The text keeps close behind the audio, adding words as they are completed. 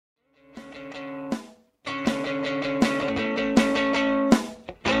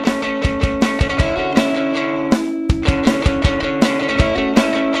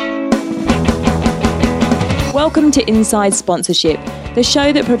Welcome to Inside Sponsorship, the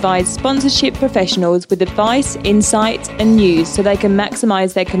show that provides sponsorship professionals with advice, insights and news so they can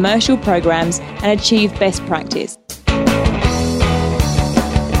maximise their commercial programs and achieve best practice.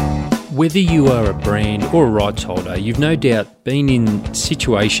 Whether you are a brand or a rights holder, you've no doubt been in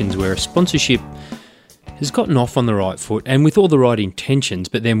situations where a sponsorship has gotten off on the right foot and with all the right intentions,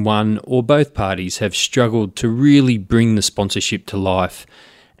 but then one or both parties have struggled to really bring the sponsorship to life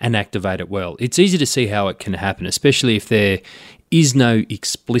and activate it well. It's easy to see how it can happen, especially if there is no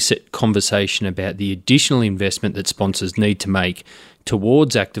explicit conversation about the additional investment that sponsors need to make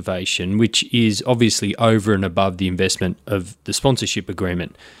towards activation, which is obviously over and above the investment of the sponsorship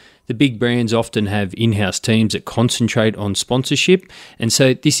agreement. The big brands often have in-house teams that concentrate on sponsorship, and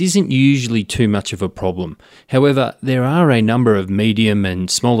so this isn't usually too much of a problem. However, there are a number of medium and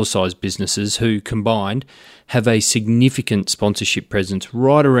smaller sized businesses who, combined, have a significant sponsorship presence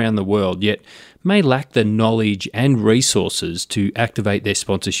right around the world, yet may lack the knowledge and resources to activate their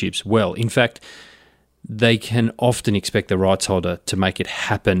sponsorships well. In fact, they can often expect the rights holder to make it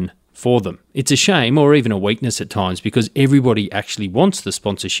happen for them. It's a shame, or even a weakness at times, because everybody actually wants the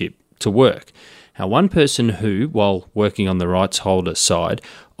sponsorship to work. Now, one person who, while working on the rights holder side,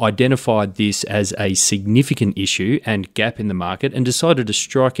 identified this as a significant issue and gap in the market and decided to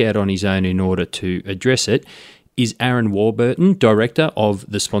strike out on his own in order to address it is Aaron Warburton, Director of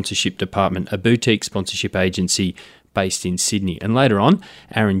the Sponsorship Department, a boutique sponsorship agency based in Sydney. And later on,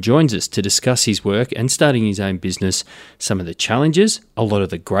 Aaron joins us to discuss his work and starting his own business, some of the challenges, a lot of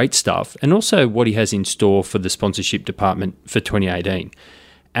the great stuff, and also what he has in store for the sponsorship department for 2018.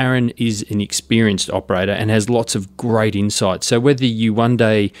 Aaron is an experienced operator and has lots of great insights. So whether you one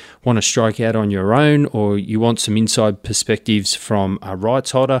day want to strike out on your own or you want some inside perspectives from a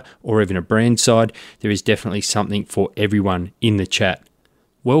rights holder or even a brand side, there is definitely something for everyone in the chat.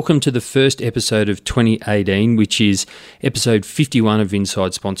 Welcome to the first episode of 2018, which is episode 51 of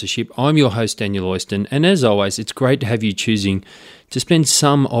Inside Sponsorship. I'm your host, Daniel Oyston, and as always, it's great to have you choosing to spend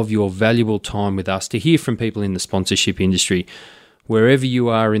some of your valuable time with us to hear from people in the sponsorship industry. Wherever you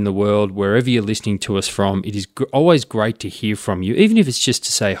are in the world, wherever you're listening to us from, it is always great to hear from you, even if it's just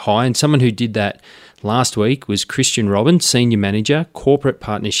to say hi. And someone who did that last week was Christian Robbins, Senior Manager, Corporate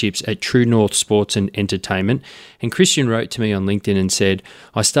Partnerships at True North Sports and Entertainment. And Christian wrote to me on LinkedIn and said,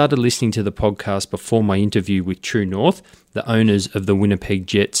 I started listening to the podcast before my interview with True North, the owners of the Winnipeg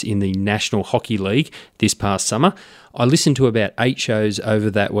Jets in the National Hockey League this past summer. I listened to about 8 shows over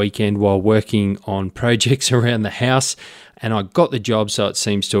that weekend while working on projects around the house, and I got the job, so it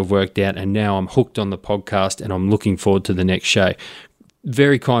seems to have worked out, and now I'm hooked on the podcast and I'm looking forward to the next show.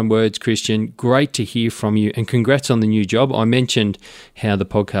 Very kind words, Christian. Great to hear from you, and congrats on the new job. I mentioned how the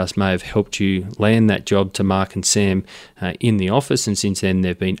podcast may have helped you land that job to Mark and Sam in the office, and since then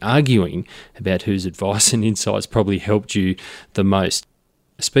they've been arguing about whose advice and insights probably helped you the most.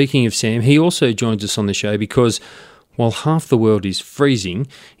 Speaking of Sam, he also joins us on the show because while half the world is freezing,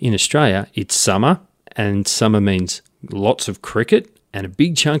 in Australia it's summer, and summer means lots of cricket, and a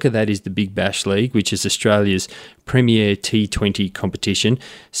big chunk of that is the Big Bash League, which is Australia's premier T20 competition.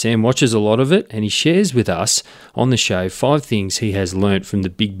 Sam watches a lot of it, and he shares with us on the show 5 things he has learnt from the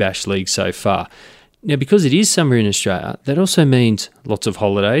Big Bash League so far. Now, because it is summer in Australia, that also means lots of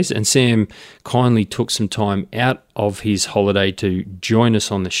holidays, and Sam kindly took some time out of his holiday to join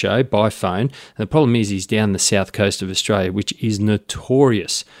us on the show by phone. And the problem is he's down the south coast of Australia, which is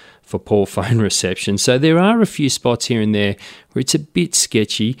notorious for poor phone reception. So there are a few spots here and there where it's a bit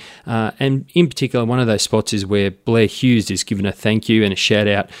sketchy. And in particular, one of those spots is where Blair Hughes is given a thank you and a shout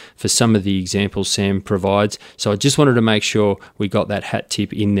out for some of the examples Sam provides. So I just wanted to make sure we got that hat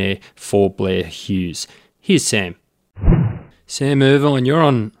tip in there for Blair Hughes. Here's Sam. Sam Irvine, you're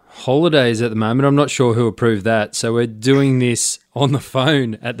on holidays at the moment. I'm not sure who approved that. So we're doing this on the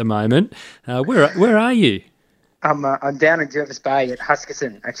phone at the moment. Where are you? I'm down in Jervis Bay at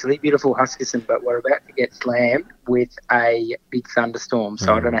Huskisson, actually, beautiful Huskisson, but we're about to get slammed with a big thunderstorm,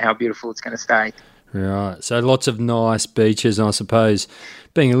 so I don't know how beautiful it's going to stay. Right, so lots of nice beaches, I suppose.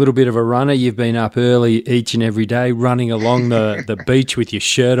 Being a little bit of a runner, you've been up early each and every day, running along the beach with your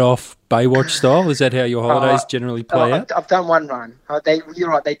shirt off, Baywatch style. Is that how your holidays generally play out? I've done one run. You're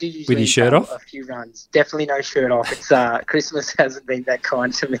right, they do usually with your shirt off? A few runs. Definitely no shirt off. It's Christmas hasn't been that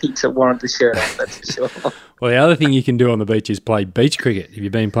kind to me to warrant the shirt off, that's for sure. Well, the other thing you can do on the beach is play beach cricket. Have you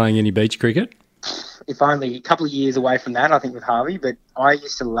been playing any beach cricket? If only a couple of years away from that, I think, with Harvey. But I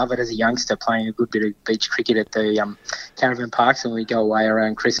used to love it as a youngster, playing a good bit of beach cricket at the caravan parks when we go away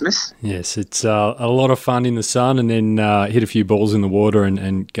around Christmas. Yes, it's a lot of fun in the sun and then hit a few balls in the water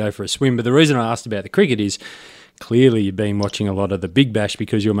and go for a swim. But the reason I asked about the cricket is clearly you've been watching a lot of the Big Bash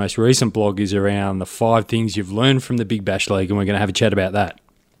because your most recent blog is around the 5 things you've learned from the Big Bash League, and we're going to have a chat about that.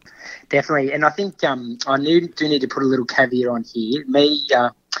 Definitely, and I think I do need to put a little caveat on here.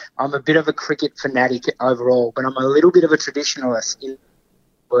 I'm a bit of a cricket fanatic overall, but I'm a little bit of a traditionalist in the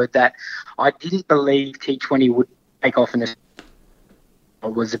word that I didn't believe T20 would take off in Australia. I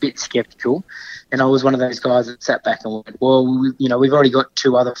was a bit sceptical, and I was one of those guys that sat back and went, well, we've already got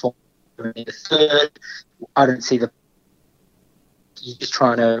 2 other forms. The third, I don't see you're just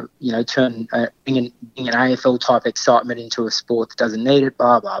trying to, turn bring an AFL type excitement into a sport that doesn't need it,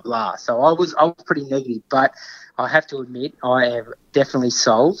 blah blah blah. So I was pretty negative, but I have to admit I am definitely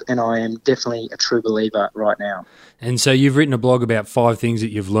sold, and I am definitely a true believer right now. And so you've written a blog about 5 things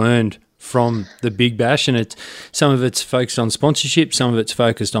that you've learned from the Big Bash, and some of it's focused on sponsorship, some of it's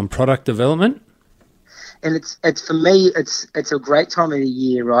focused on product development. And it's for me, it's a great time of the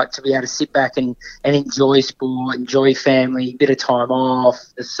year, right, to be able to sit back and enjoy sport, enjoy family, bit of time off,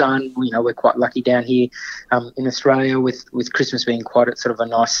 the sun. We're quite lucky down here in Australia with Christmas being quite a sort of a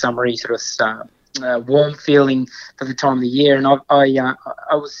nice summery sort of warm feeling for the time of the year. And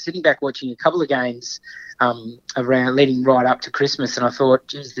I was sitting back watching a couple of games around leading right up to Christmas, and I thought,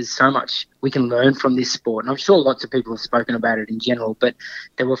 geez, there's so much we can learn from this sport. And I'm sure lots of people have spoken about it in general, but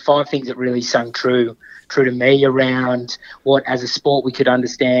there were 5 things that really sung true to me around what, as a sport, we could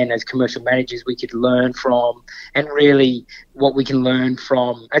understand, as commercial managers, we could learn from, and really what we can learn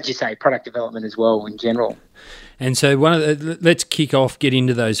from, as you say, product development as well in general. And so let's kick off, get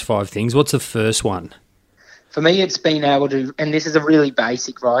into those 5 things. What's the first one? For me, it's been able to, and this is a really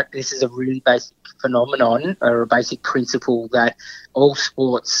basic, right? This is a really basic phenomenon or a basic principle that all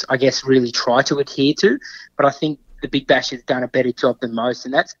sports, I guess, really try to adhere to. But I think the Big Bash has done a better job than most,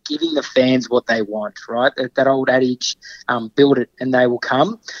 and that's giving the fans what they want, right? That old adage, build it and they will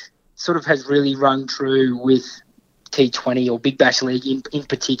come, sort of has really rung true with T20 or Big Bash League in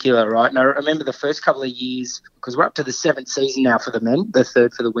particular, right? And I remember the first couple of years, because we're up to the 7th season now for the men, the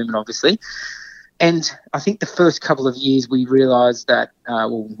 3rd for the women, obviously. And I think the first couple of years we realised that,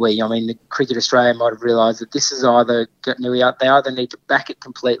 the Cricket Australia might have realised that this is they either need to back it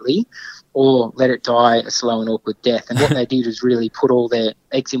completely or let it die a slow and awkward death. And what they did is really put all their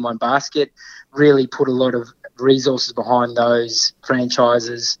eggs in one basket, really put a lot of resources behind those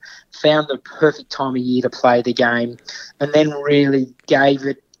franchises, found the perfect time of year to play the game, and then really gave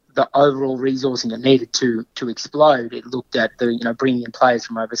it the overall resourcing it needed to explode. It looked at bringing in players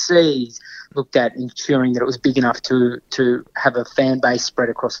from overseas, looked at ensuring that it was big enough to have a fan base spread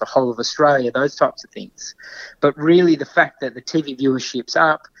across the whole of Australia, those types of things. But really the fact that the TV viewership's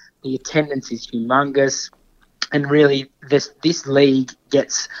up, the attendance is humongous, and really this league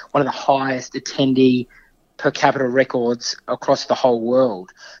gets one of the highest attendee per capita records across the whole world.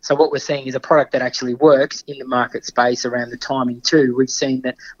 So what we're seeing is a product that actually works in the market space around the timing too. We've seen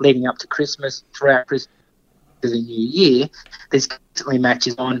that leading up to Christmas, throughout Christmas to the New Year, there's constantly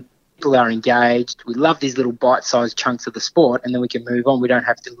matches on. People are engaged. We love these little bite-sized chunks of the sport, and then we can move on. We don't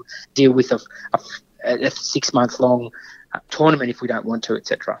have to deal with a 6-month-long tournament if we don't want to,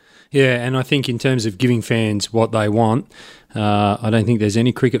 etc. Yeah, and I think in terms of giving fans what they want, I don't think there's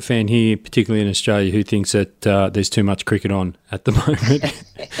any cricket fan here, particularly in Australia, who thinks that there's too much cricket on at the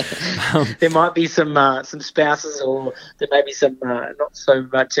moment. There might be some spouses, or there may be some not so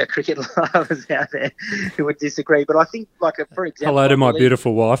much cricket lovers out there who would disagree. But I think, for example... Hello to my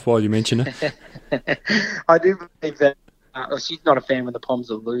beautiful wife while you mention it. I do believe that she's not a fan when the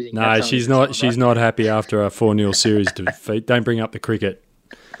Poms are losing. No, she's not. She's not happy after a 4-0 series defeat. Don't bring up the cricket.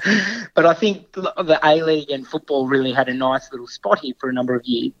 But I think the A-League and football really had a nice little spot here for a number of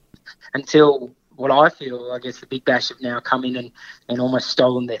years until what I feel, I guess, the Big Bash have now come in and almost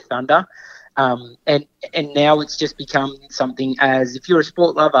stolen their thunder. And now it's just become something as, if you're a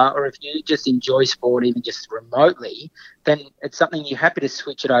sport lover or if you just enjoy sport even just remotely, then it's something you're happy to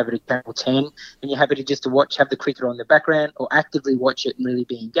switch it over to Channel 10 and you're happy to just have the cricket on the background or actively watch it and really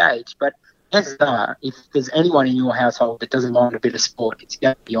be engaged. But chances are, if there's anyone in your household that doesn't mind a bit of sport, it's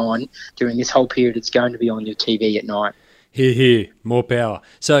going to be on during this whole period. It's going to be on your TV at night. Hear, more power.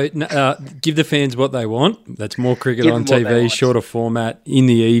 So give the fans what they want. That's more cricket on TV, shorter format, in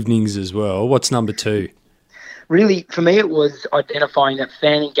the evenings as well. What's number 2? Really, for me, it was identifying that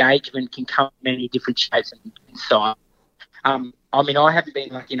fan engagement can come in many different shapes and sizes. I haven't been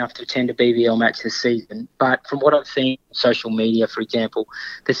lucky enough to attend a BBL match this season, but from what I've seen on social media, for example,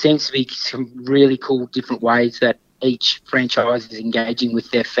 there seems to be some really cool different ways that each franchise is engaging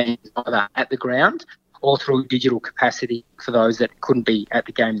with their fans, either at the ground or through digital capacity for those that couldn't be at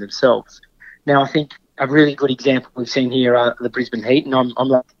the game themselves. Now, I think a really good example we've seen here are the Brisbane Heat, and I'm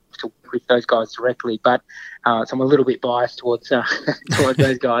lucky to work with those guys directly, but so I'm a little bit biased towards towards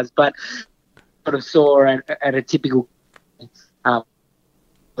those guys. But sort of saw at a typical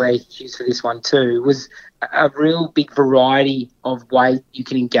issues for this one too was a real big variety of ways you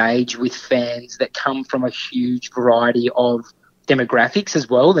can engage with fans that come from a huge variety of demographics as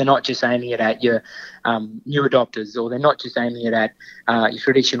well. They're not just aiming it at your new adopters, or they're not just aiming it at your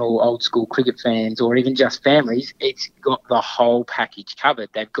traditional old school cricket fans, or even just families. It's got the whole package covered.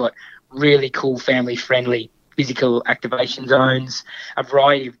 They've got really cool family friendly physical activation zones, a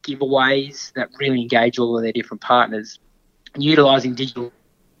variety of giveaways that really engage all of their different partners, and utilising digital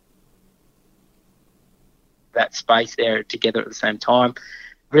that space there together at the same time.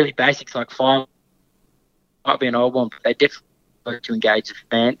 Really basics like fire might be an old one, but they definitely work to engage the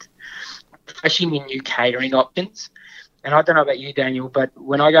fans, especially in new catering options. And I don't know about you, Daniel, but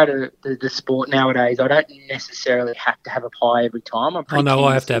when I go to the sport nowadays, I don't necessarily have to have a pie every time.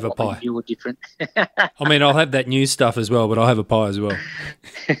 I have to have a pie. You're different. I mean, I'll have that new stuff as well, but I'll have a pie as well.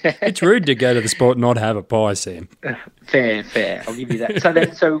 It's rude to go to the sport and not have a pie, Sam. Fair. I'll give you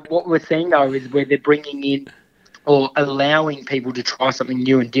that. So what we're seeing, though, is where they're bringing in or allowing people to try something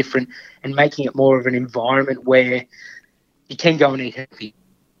new and different and making it more of an environment where you can go and eat healthy,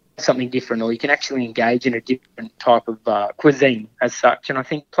 something different, or you can actually engage in a different type of cuisine as such. And I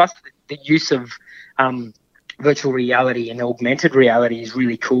think plus the use of virtual reality and augmented reality is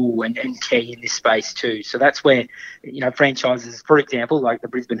really cool and key in this space too. So that's where, franchises, for example, like the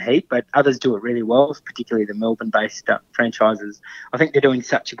Brisbane Heat, but others do it really well, particularly the Melbourne-based franchises. I think they're doing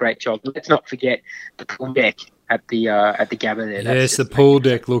such a great job. Let's not forget the pool deck at the Gabba there. Yes, the pool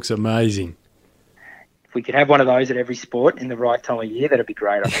deck looks amazing. If we could have one of those at every sport in the right time of year, that'd be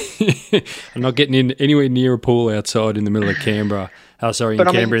great, I think. I'm not getting in anywhere near a pool outside in the middle of Canberra. In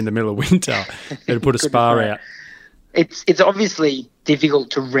the middle of winter. Better put a spa out. It's obviously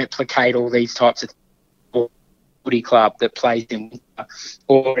difficult to replicate all these types of footy club that plays in winter,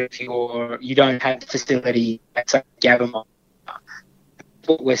 or if you don't have the facility at say Gabba.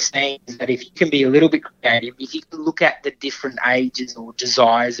 What we're seeing is that if you can be a little bit creative, if you can look at the different ages or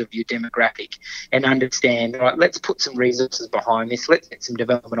desires of your demographic and understand, right, let's put some resources behind this, let's get some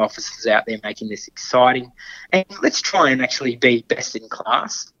development officers out there making this exciting, and let's try and actually be best in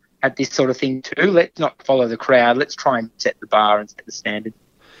class at this sort of thing too. Let's not follow the crowd. Let's try and set the bar and set the standard.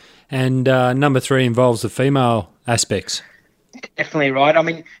 And number 3 involves the female aspects. Definitely right. I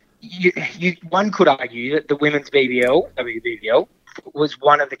mean, one could argue that the women's WBBL, was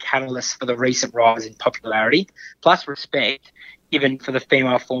one of the catalysts for the recent rise in popularity, plus respect given for the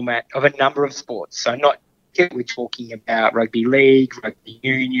female format of a number of sports. So not we're talking about rugby league, rugby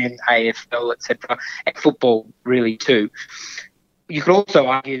union, AFL, etc., and football really too. You could also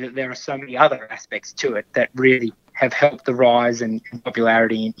argue that there are so many other aspects to it that really have helped the rise in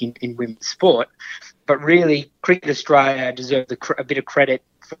popularity in women's sport. But really, Cricket Australia deserves a bit of credit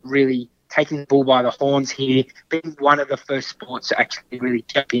for really taking the bull by the horns here, being one of the first sports to actually really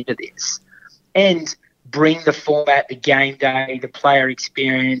jump into this and bring the format, the game day, the player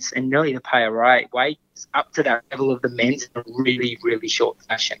experience, and nearly the player wages up to that level of the men's in a really, really short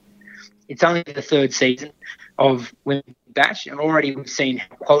fashion. It's only the 3rd season of Women's Bash, and already we've seen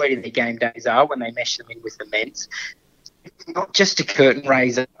how quality their game days are when they mesh them in with the men's. It's not just a curtain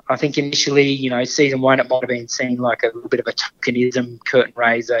raiser. I think initially, season 1, it might have been seen like a little bit of a tokenism curtain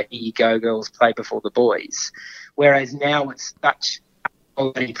raiser. Here you go, girls, play before the boys. Whereas now it's such a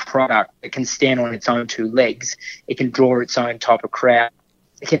quality product that can stand on its own 2 legs. It can draw its own type of crowd.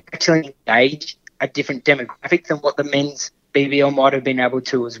 It can actually engage a different demographic than what the men's BBL might have been able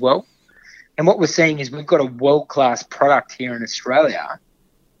to as well. And what we're seeing is we've got a world-class product here in Australia,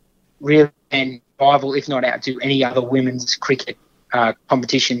 really, and rival, if not outdo, any other women's cricket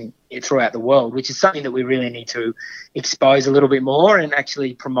competition throughout the world, which is something that we really need to expose a little bit more and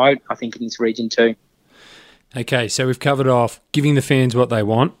actually promote, I think, in this region too. Okay, so we've covered off giving the fans what they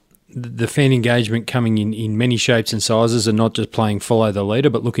want, the fan engagement coming in many shapes and sizes and not just playing follow the leader,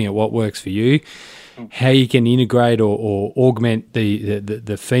 but looking at what works for you, how you can integrate or augment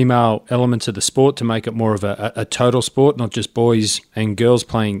the female elements of the sport to make it more of a total sport, not just boys and girls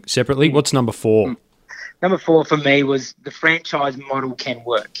playing separately. What's number 4? Number 4 for me was the franchise model can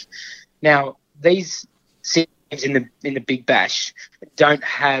work. Now, these teams in the Big Bash don't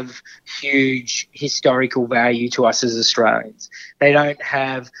have huge historical value to us as Australians. They don't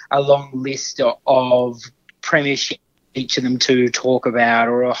have a long list of premiership each of them to talk about,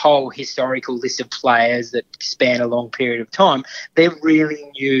 or a whole historical list of players that span a long period of time. They're really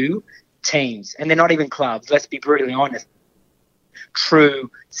new teams, and they're not even clubs. Let's be brutally honest. true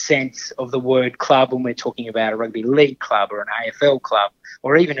sense of the word club when we're talking about a rugby league club or an AFL club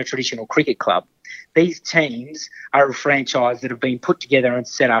or even a traditional cricket club. These teams are a franchise that have been put together and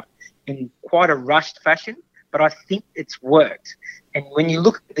set up in quite a rushed fashion, but I think it's worked. And when you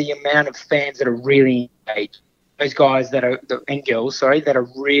look at the amount of fans that are really engaged, those guys and girls, that are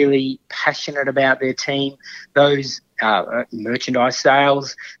really passionate about their team, those merchandise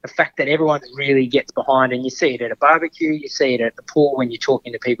sales, the fact that everyone really gets behind, and you see it at a barbecue, you see it at the pool when you're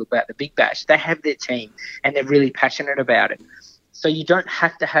talking to people about the Big Bash. They have their team and they're really passionate about it. So you don't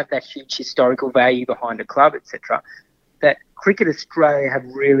have to have that huge historical value behind a club, etc. That Cricket Australia have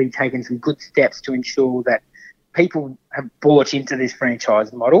really taken some good steps to ensure that people have bought into this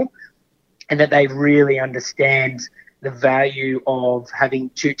franchise model and that they really understand the value of having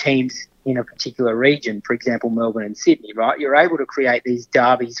two teams in a particular region, for example, Melbourne and Sydney, right? You're able to create these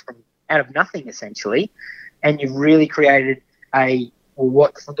derbies from out of nothing, essentially, and you've really created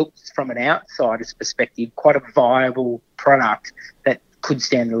what looks from an outsider's perspective, quite a viable product that could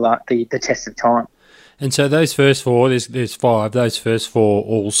stand the test of time. And so those first four, there's five. Those first four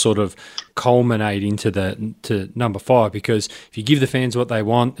all sort of culminate to number five, because if you give the fans what they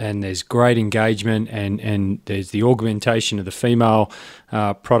want and there's great engagement and there's the augmentation of the female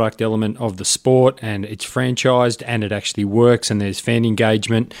product element of the sport and it's franchised and it actually works and there's fan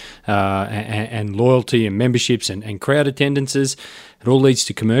engagement and loyalty and memberships and crowd attendances, it all leads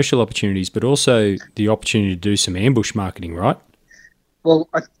to commercial opportunities, but also the opportunity to do some ambush marketing, right? Well,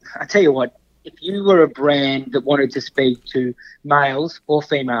 I tell you what, if you were a brand that wanted to speak to males or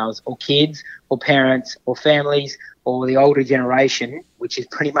females or kids or parents or families or the older generation, which is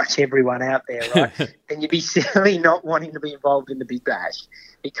pretty much everyone out there, right, then you'd be silly not wanting to be involved in the Big Bash,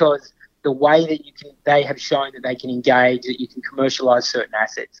 because the way that they have shown that they can engage, that you can commercialise certain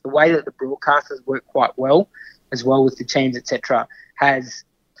assets, the way that the broadcasters work quite well, as well with the teams, etc., has,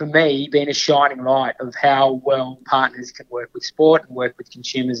 for me, been a shining light of how well partners can work with sport and work with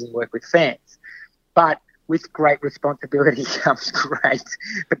consumers and work with fans. But with great responsibility comes great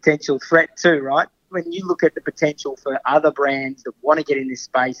potential threat too, right? When you look at the potential for other brands that want to get in this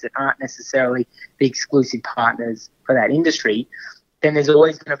space that aren't necessarily the exclusive partners for that industry, then there's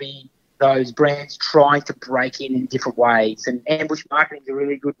always going to be those brands trying to break in different ways. And ambush marketing is a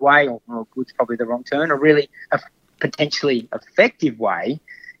really good way, or good's probably the wrong term, a really potentially effective way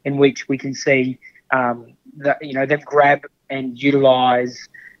in which we can see them grab and utilise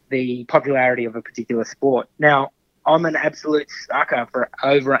the popularity of a particular sport. Now, I'm an absolute sucker for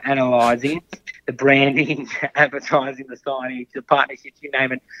over-analysing the branding, advertising, the signage, the partnerships, you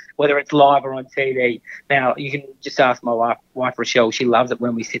name it, whether it's live or on TV. Now, you can just ask my wife Rochelle. She loves it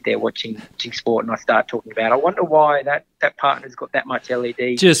when we sit there watching sport and I start talking about, I wonder why that partner's got that much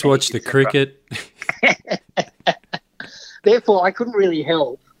LED. Just watch the cricket. Therefore, I couldn't really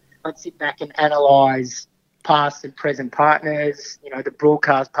help but sit back and analyse past and present partners, the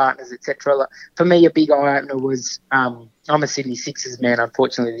broadcast partners, etc. For me, a big eye-opener was, I'm a Sydney Sixers man,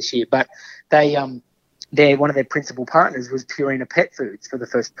 unfortunately, this year, but one of their principal partners was Purina Pet Foods for the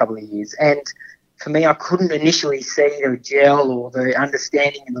first couple of years. And for me, I couldn't initially see the gel or the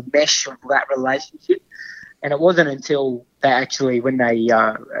understanding and the mesh of that relationship. And it wasn't until when they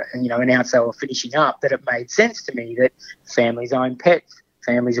announced they were finishing up, that it made sense to me that families own pets,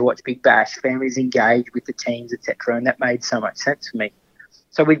 families who watch Big Bash, families engage with the teams, etc., and that made so much sense for me.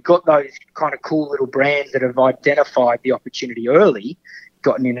 So we've got those kind of cool little brands that have identified the opportunity early,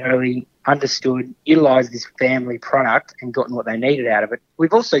 gotten in early, understood, utilised this family product and gotten what they needed out of it.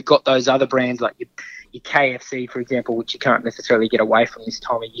 We've also got those other brands like your KFC, for example, which you can't necessarily get away from this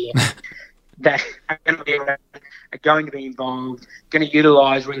time of year, that are going to be involved, going to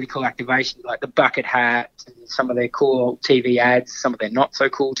utilise really cool activations like the bucket hats and some of their cool TV ads, some of their not so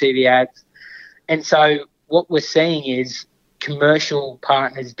cool TV ads. And so what we're seeing is commercial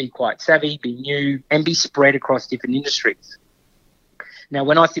partners be quite savvy, be new, and be spread across different industries. Now,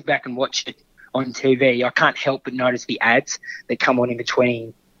 when I sit back and watch it on TV, I can't help but notice the ads that come on in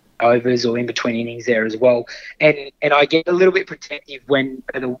between overs or in between innings there as well, and I get a little bit protective when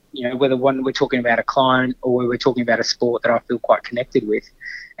whether one we're talking about a client or we're talking about a sport that I feel quite connected with,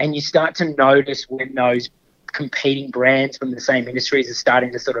 and you start to notice when those competing brands from the same industries are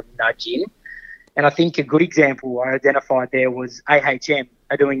starting to sort of nudge in. And I think a good example I identified there was AHM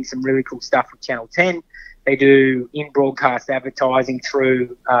are doing some really cool stuff with Channel 10. They do in-broadcast advertising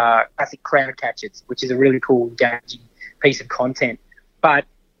through classic crowd catchers, which is a really cool, engaging piece of content. But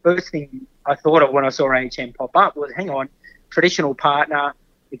first thing I thought of when I saw AHM pop up was, hang on, traditional partner,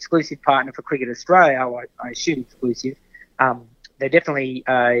 exclusive partner for Cricket Australia, I assume exclusive. They're definitely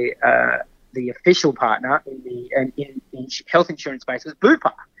the official partner in health insurance space was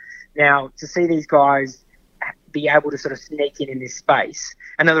Bupa. Now, to see these guys be able to sort of sneak in this space.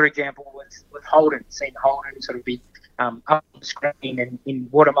 Another example was Holden, seeing Holden sort of be up on the screen and in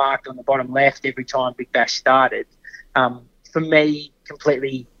watermarked on the bottom left every time Big Bash started. For me,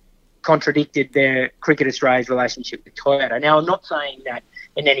 completely contradicted their Cricket Australia's relationship with Toyota. Now, I'm not saying that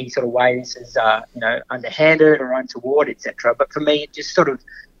in any sort of way this is underhanded or untoward, etc. But for me, it just sort of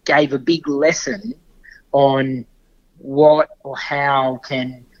gave a big lesson on what or how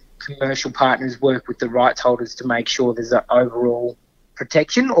can commercial partners work with the rights holders to make sure there's an overall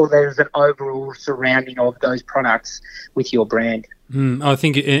protection or there's an overall surrounding of those products with your brand. I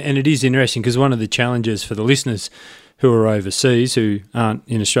think, and it is interesting because one of the challenges for the listeners who are overseas, who aren't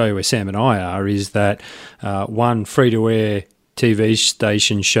in Australia where Sam and I are, is that one free-to-air TV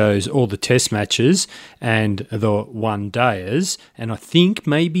station shows all the test matches and the one-dayers, and I think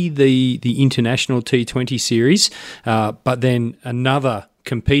maybe the international T20 series, but then another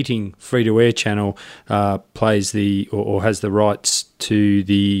competing free-to-air channel plays or has the rights to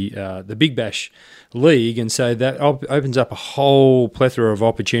the Big Bash League, and so that opens up a whole plethora of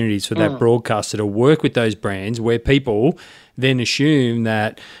opportunities for that broadcaster to work with those brands, where people then assume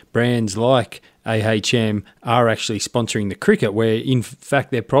that brands like AHM are actually sponsoring the cricket, where in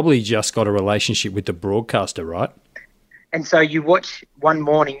fact they've probably just got a relationship with the broadcaster, right? And so you watch one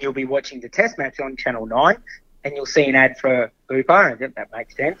morning, you'll be watching the test match on Channel 9 and you'll see an ad for Bupa, and that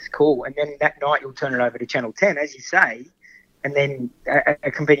makes sense, cool. And then that night you'll turn it over to Channel 10, as you say, and then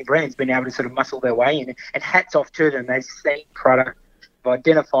a competing brand's been able to sort of muscle their way in. And hats off to them. They've seen product, they've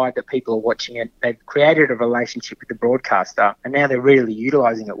identified that people are watching it, they've created a relationship with the broadcaster, and now they're really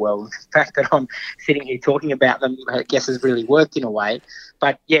utilising it well. The fact that I'm sitting here talking about them, I guess, has really worked in a way.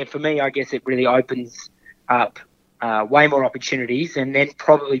 But, yeah, for me, I guess it really opens up way more opportunities and then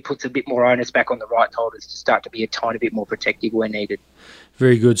probably puts a bit more onus back on the rights holders to start to be a tiny bit more protective where needed.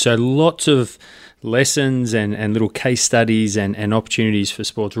 Very good. So lots of lessons and little case studies and opportunities for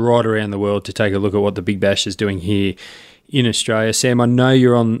sports right around the world to take a look at what the Big Bash is doing here in Australia. Sam, I know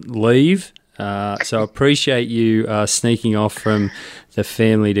you're on leave, so I appreciate you sneaking off from the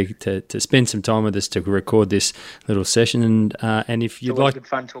family to spend some time with us to record this little session. And if you'd like, good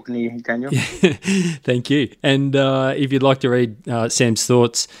fun talking to you, Daniel. Thank you. And if you'd like to read Sam's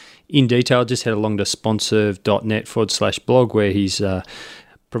thoughts in detail, just head along to sponserve.net/blog, where he's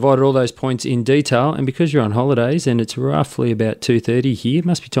provided all those points in detail. And because you're on holidays and it's roughly about 2:30 here, it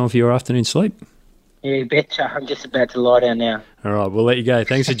must be time for your afternoon sleep. Yeah, you betcha. I'm just about to lie down now. All right, we'll let you go.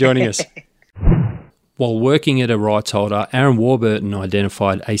 Thanks for joining us. While working at a rights holder, Aaron Warburton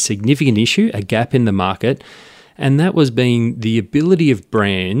identified a significant issue, a gap in the market, and that was being the ability of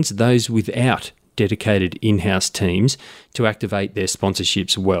brands, those without dedicated in-house teams, to activate their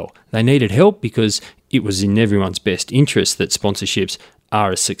sponsorships well. They needed help because it was in everyone's best interest that sponsorships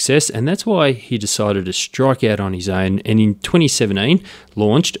are a success, and that's why he decided to strike out on his own and in 2017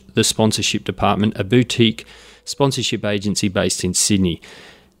 launched the Sponsorship Department, a boutique sponsorship agency based in Sydney.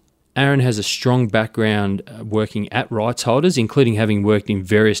 Aaron has a strong background working at rights holders, including having worked in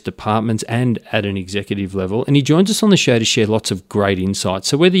various departments and at an executive level. And he joins us on the show to share lots of great insights.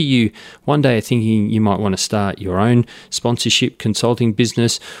 So whether you one day are thinking you might want to start your own sponsorship consulting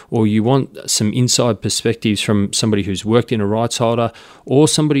business, or you want some inside perspectives from somebody who's worked in a rights holder, or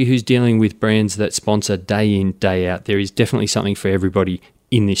somebody who's dealing with brands that sponsor day in, day out, there is definitely something for everybody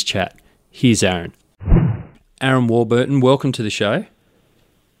in this chat. Here's Aaron. Aaron Warburton, welcome to the show.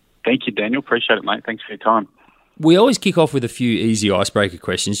 Thank you, Daniel. Appreciate it, mate. Thanks for your time. We always kick off with a few easy icebreaker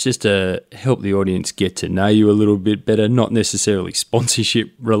questions just to help the audience get to know you a little bit better, not necessarily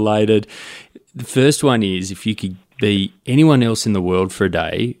sponsorship related. The first one is, if you could be anyone else in the world for a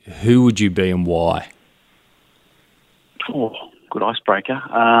day, who would you be and why? Oh, good icebreaker.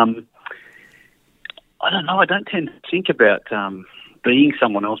 I don't know. I don't tend to think about being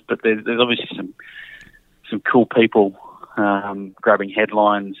someone else, but there's obviously some cool people grabbing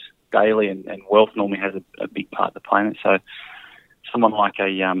headlines daily, and wealth normally has a big part to play in it. So someone like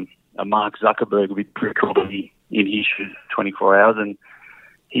a Mark Zuckerberg would be pretty cool to be in his shoes 24 hours, and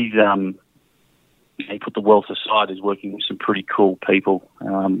he put the wealth aside. He's working with some pretty cool people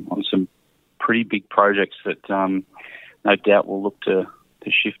on some pretty big projects that no doubt will look to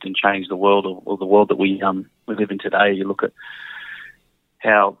shift and change the world, or the world that we live in today. You look at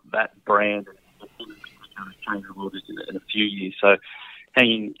how that brand change the world in a few years. So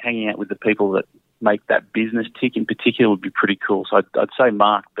hanging out with the people that make that business tick in particular would be pretty cool. So I'd say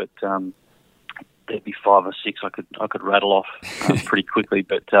Mark, but there'd be 5 or 6 I could rattle off pretty quickly.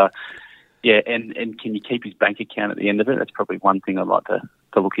 But Yeah, and can you keep his bank account at the end of it? That's probably one thing I'd like to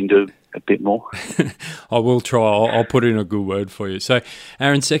look into a bit more. I will try. I'll put in a good word for you. So,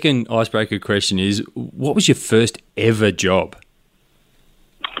 Aaron, second icebreaker question is, what was your first ever job?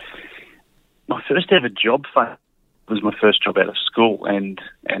 My first ever job was my first job out of school, and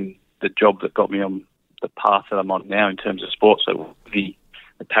the job that got me on the path that I'm on now in terms of sports, so the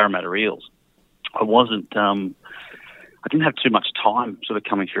Parramatta Eels. I didn't have too much time sort of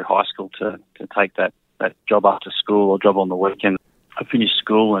coming through high school to take that job after school or job on the weekend. I finished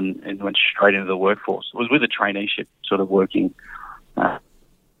school and went straight into the workforce. I was with a traineeship, sort of working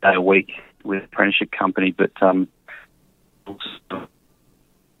day a week with an apprenticeship company, but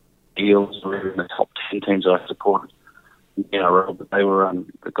Eels were in the top 10 teams I supported. But they were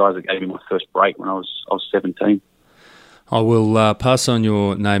the guys that gave me my first break when I was 17. I will pass on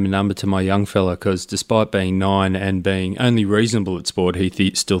your name and number to my young fella, because despite being 9 and being only reasonable at sport,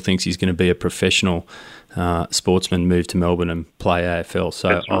 he still thinks he's going to be a professional sportsman, move to Melbourne and play AFL.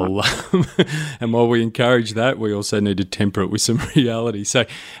 So and while we encourage that, we also need to temper it with some reality. So,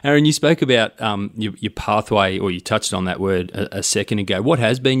 Aaron, you spoke about your pathway, or you touched on that word a second ago. What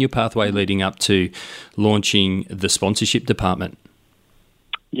has been your pathway leading up to launching the sponsorship department?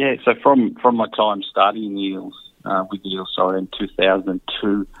 Yeah, so from my time starting Eels, with the Eels in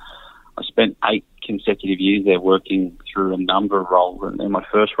 2002, I spent 8 consecutive years there working through a number of roles. And my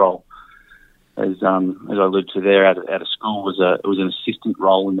first role, as I alluded to there, out of school, was an assistant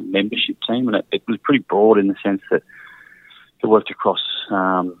role in the membership team, and it was pretty broad in the sense that it worked across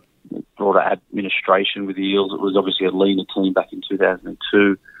broader administration with the Eels. It was obviously a leaner team back in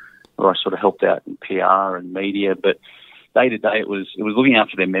 2002, where I sort of helped out in PR and media, but day to day it was looking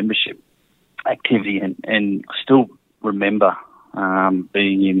after their membership activity, and I still remember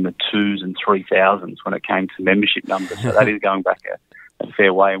being in the 2s and 3,000s when it came to membership numbers. So that is going back a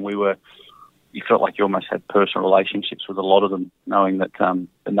fair way, and you felt like you almost had personal relationships with a lot of them, knowing that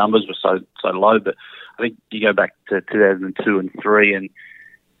the numbers were so low. But I think you go back to 2002 and 3, and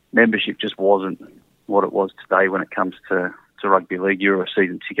membership just wasn't what it was today when it comes to rugby league. You were a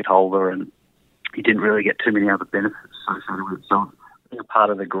season ticket holder, and you didn't really get too many other benefits associated with it. So a part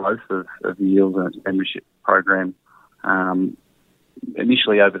of the growth of the Eels and its membership program,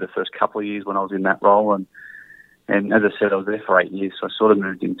 initially over the first couple of years when I was in that role, and as I said, I was there for 8 years, so I sort of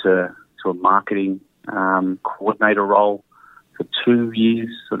moved into a marketing coordinator role for 2 years,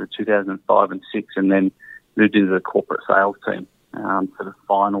 sort of 2005 and 6, and then moved into the corporate sales team for the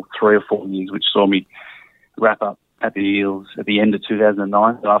final 3 or 4 years, which saw me wrap up at the Eels at the end of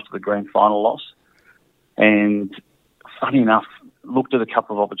 2009 after the grand final loss. And funny enough, looked at a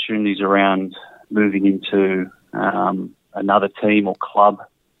couple of opportunities around moving into another team or club,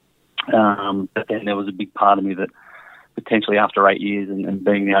 but then there was a big part of me that potentially after 8 years and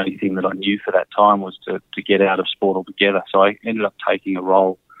being the only thing that I knew for that time was to get out of sport altogether. So I ended up taking a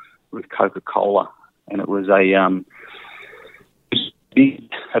role with Coca-Cola, and it was a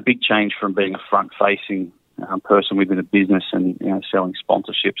big change from being a front-facing person within a business and selling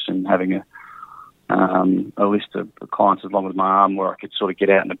sponsorships and having a list of clients as long as my arm where I could sort of get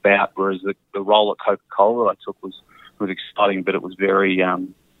out and about, whereas the role at Coca-Cola I took was exciting, but it was very,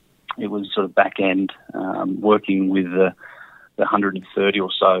 it was sort of back end, working with the 130 or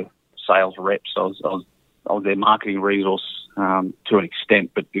so sales reps. I was their marketing resource to an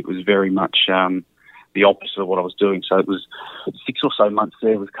extent, but it was very much the opposite of what I was doing. So it was 6 or so months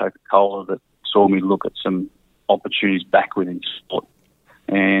there with Coca-Cola that saw me look at some opportunities back within sport.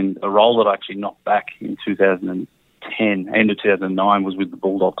 And a role that I actually knocked back in 2010, end of 2009, was with the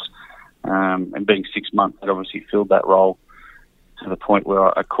Bulldogs. And being 6 months, I'd obviously filled that role to the point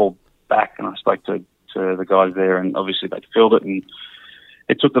where I called back and I spoke to the guys there, and obviously they'd filled it. And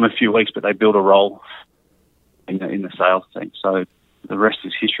it took them a few weeks, but they built a role in the sales team. So the rest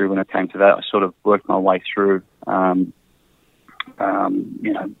is history when it came to that. I sort of worked my way through,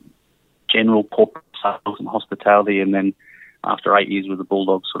 general corporate sales and hospitality, and then after 8 years with the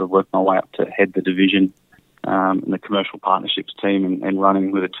Bulldogs, sort of worked my way up to head the division in the commercial partnerships team and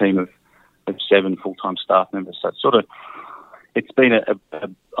running with a team of 7 full-time staff members. So it's been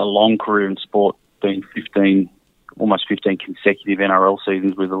a long career in sport, being almost 15 consecutive NRL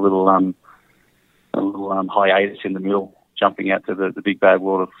seasons with a little hiatus in the middle, jumping out to the big bad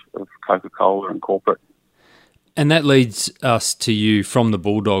world of Coca-Cola and corporate. And that leads us to you from the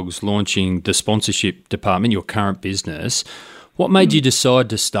Bulldogs launching the sponsorship department, your current business. What made you decide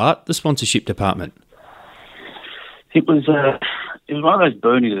to start the sponsorship department? It was one of those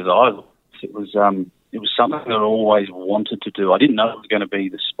burning desires. It was something that I always wanted to do. I didn't know it was going to be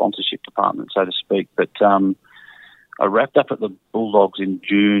the sponsorship department, so to speak, but I wrapped up at the Bulldogs in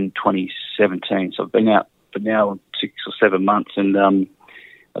June 2017 17. So I've been out for now 6 or 7 months, and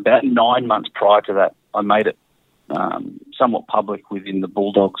about 9 months prior to that, I made it somewhat public within the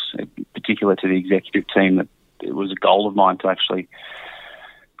Bulldogs, in particular to the executive team, that it was a goal of mine to actually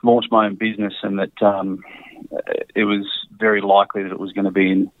launch my own business, and that it was very likely that it was going to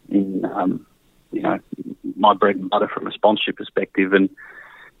be in my bread and butter from a sponsorship perspective. And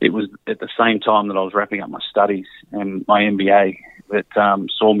it was at the same time that I was wrapping up my studies and my MBA that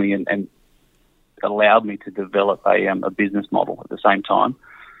saw me and allowed me to develop a business model at the same time.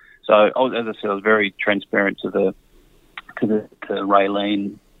 So, as I said, I was very transparent to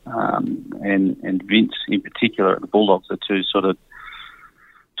Raylene and Vince in particular at the Bulldogs, the two sort of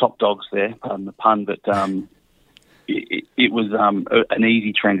top dogs there, pardon the pun, but it was an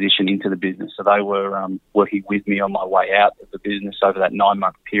easy transition into the business. So they were working with me on my way out of the business over that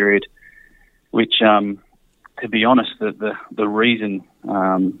 9-month period, which, to be honest, the reason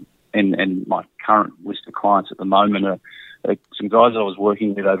and my current list of clients at the moment are some guys I was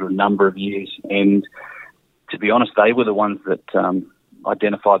working with over a number of years, and to be honest, they were the ones that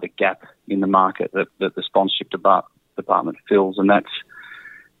identified the gap in the market that the sponsorship department fills, and that's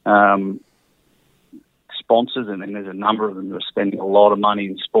sponsors, and then there's a number of them that are spending a lot of money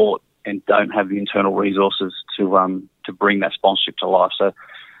in sport and don't have the internal resources to bring that sponsorship to life. So,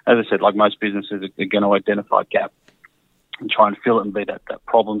 as I said, like most businesses, they're going to identify a gap and try and fill it and be that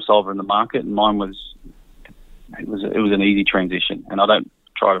problem solver in the market. And mine was an easy transition, and I don't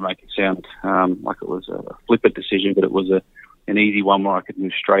try to make it sound like it was a flippant decision, but it was an easy one where I could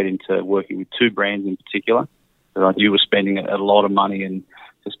move straight into working with two brands in particular that I knew were spending a lot of money, and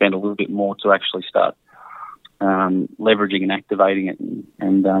to spend a little bit more to actually start leveraging and activating it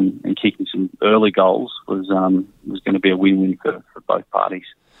and kicking some early goals was going to be a win-win for both parties.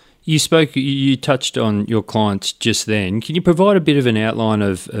 You touched on your clients just then. Can you provide a bit of an outline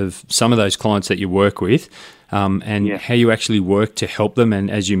of some of those clients that you work with and how you actually work to help them and,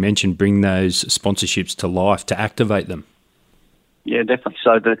 as you mentioned, bring those sponsorships to life, to activate them? Yeah, definitely.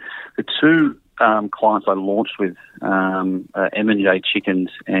 So the two clients I launched with M&J Chickens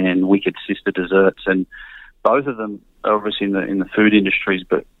and Wicked Sister Desserts, and both of them are obviously in the food industries,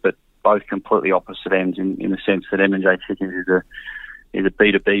 but both completely opposite ends in the sense that M&J Chickens is a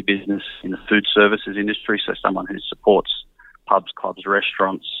B2B business in the food services industry, so someone who supports pubs, clubs,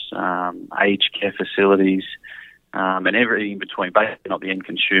 restaurants, aged care facilities, and everything in between, basically not the end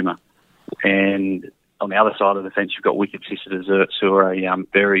consumer. And on the other side of the fence, you've got Wicked Sister Desserts, who are a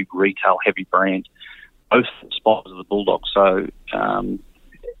very retail-heavy brand, both sponsors of the Bulldogs. So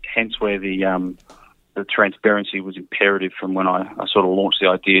hence where the transparency was imperative from when I sort of launched the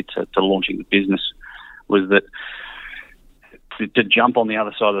idea to launching the business, was that to jump on the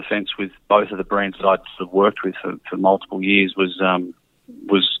other side of the fence with both of the brands that I'd sort of worked with for multiple years was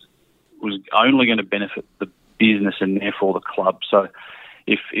only going to benefit the business and therefore the club. So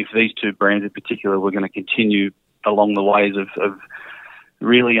if these two brands in particular were going to continue along the ways of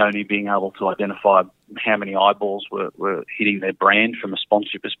really only being able to identify how many eyeballs were hitting their brand from a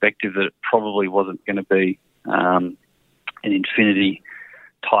sponsorship perspective, that it probably wasn't going to be an infinity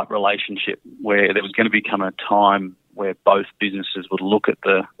type relationship, where there was going to become a time where both businesses would look at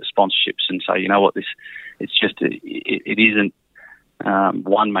the sponsorships and say, you know what, it isn't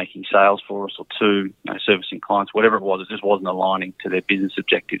one, making sales for us, or two, servicing clients, whatever it was, it just wasn't aligning to their business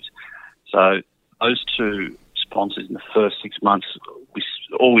objectives. So those two sponsors in the first 6 months,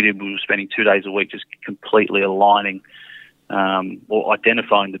 all we did was spending 2 days a week just completely aligning or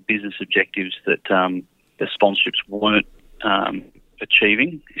identifying the business objectives that the sponsorships weren't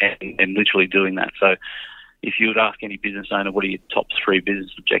achieving, and literally doing that. So if you would ask any business owner, what are your top 3 business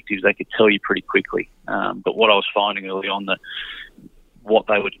objectives, they could tell you pretty quickly. But what I was finding early on, that what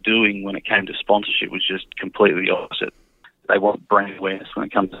they were doing when it came to sponsorship was just completely the opposite. They want brand awareness when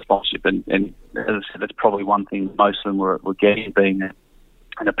it comes to sponsorship. And as I said, that's probably one thing most of them were getting, being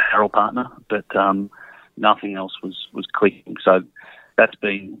an apparel partner, but nothing else was clicking. So that's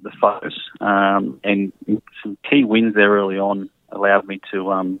been the focus. And some key wins there early on allowed me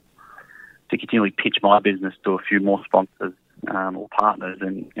to continually pitch my business to a few more sponsors or partners,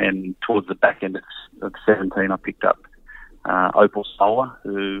 and towards the back end of 17, I picked up Opal Solar,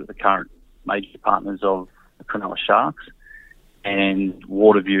 who are the current major partners of the Cronulla Sharks, and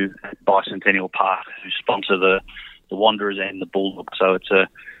Waterview at Bicentennial Park, who sponsor the Wanderers and the Bulldogs. So it's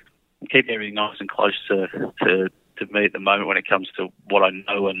keep everything nice and close to me at the moment when it comes to what I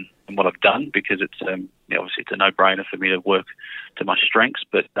know and what I've done, because it's obviously it's a no-brainer for me to work to my strengths,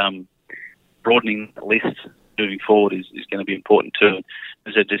 but broadening the list moving forward is going to be important too.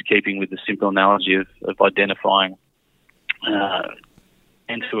 As I said, just keeping with the simple analogy of identifying how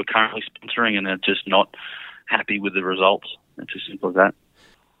brands who are currently sponsoring and are just not happy with the results. It's as simple as that.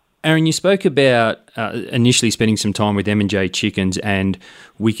 Aaron, you spoke about initially spending some time with M&J Chickens and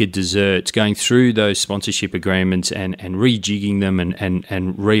Wicked Desserts, going through those sponsorship agreements and rejigging them and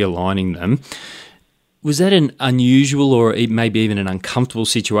realigning them. Was that an unusual or maybe even an uncomfortable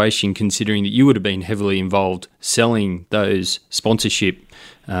situation, considering that you would have been heavily involved selling those sponsorship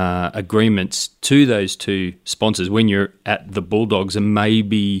agreements to those two sponsors when you're at the Bulldogs, and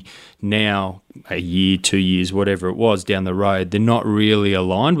maybe now a year, 2 years, whatever it was down the road, they're not really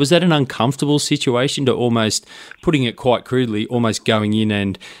aligned? Was that an uncomfortable situation to, almost, putting it quite crudely, almost going in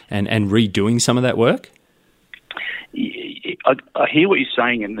and redoing some of that work? I hear what you're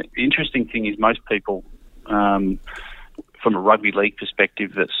saying, and the interesting thing is most people from a rugby league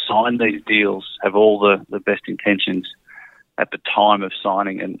perspective that sign these deals have all the best intentions at the time of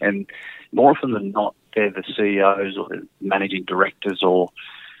signing, and more often than not, they're the CEOs or the managing directors or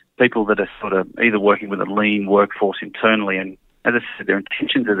people that are sort of either working with a lean workforce internally, and as I said, their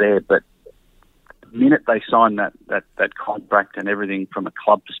intentions are there, but the minute they sign that contract and everything from a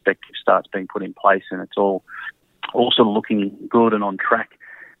club perspective starts being put in place and it's all sort of looking good and on track,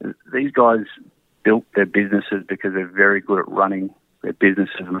 these guys built their businesses because they're very good at running their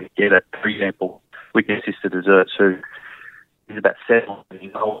businesses, and they get it. For example, Wicked Sister Desserts, who is about 7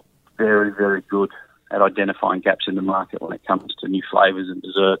 years old, very, very good at identifying gaps in the market when it comes to new flavours and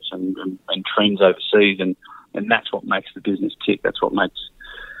desserts and trends overseas, and that's what makes the business tick. That's what makes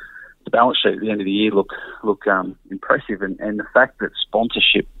the balance sheet at the end of the year look impressive, and the fact that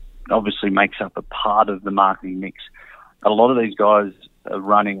sponsorship obviously makes up a part of the marketing mix. A lot of these guys are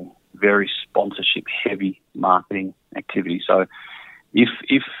running very sponsorship-heavy marketing activity. So if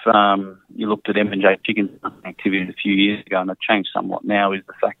you looked at M&J Chicken's activity a few years ago, and they've changed somewhat now, is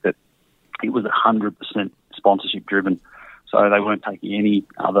the fact that it was 100% sponsorship-driven. So they weren't taking any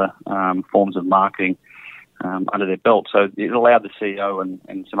other forms of marketing under their belt. So it allowed the CEO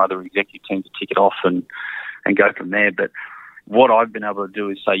and some other executive team to tick it off and go from there. But what I've been able to do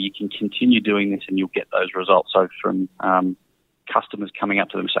is say you can continue doing this and you'll get those results. So from customers coming up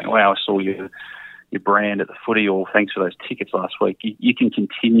to them saying, wow, I saw your brand at the footy, or thanks for those tickets last week, you can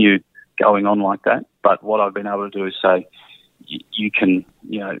continue going on like that. But what I've been able to do is say you can,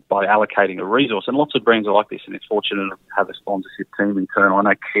 by allocating a resource, and lots of brands are like this, and it's fortunate to have a sponsorship team internal. I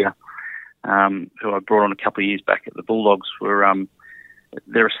know Kia, who I brought on a couple of years back at the Bulldogs,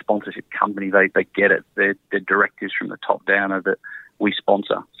 they're a sponsorship company. They get it. Their directives from the top down are that we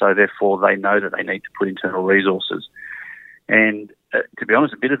sponsor. So therefore they know that they need to put internal resources. And to be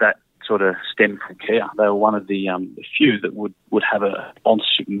honest, a bit of that sort of stemmed from Kia. They were one of the few that would have a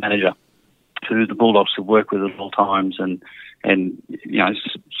sponsorship manager who the Bulldogs could work with at all times and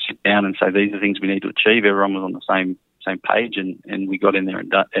sit down and say, these are things we need to achieve. Everyone was on the same page, and we got in there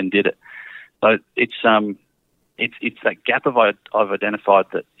and did it. So it's that gap I've identified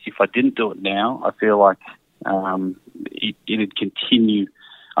that if I didn't do it now, I feel like it'd continue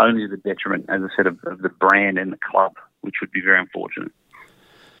only to the detriment, as I said, of the brand and the club, which would be very unfortunate.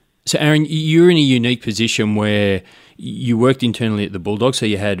 So, Aaron, you're in a unique position where you worked internally at the Bulldogs, so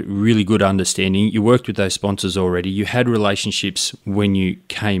you had really good understanding. You worked with those sponsors already. You had relationships when you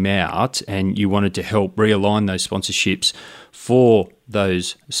came out, and you wanted to help realign those sponsorships for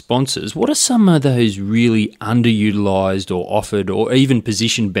those sponsors. What are some of those really underutilised or offered or even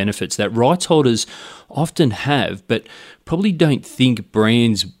positioned benefits that rights holders often have but probably don't think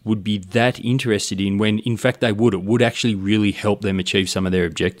brands would be that interested in, when in fact they would? It would actually really help them achieve some of their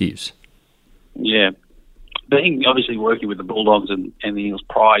objectives. Yeah. Being obviously working with the Bulldogs and the Eagles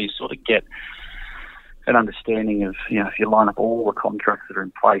prior, you sort of get an understanding of, if you line up all the contracts that are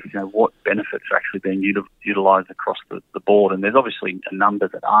in place, what benefits are actually being utilised across the board. And there's obviously a number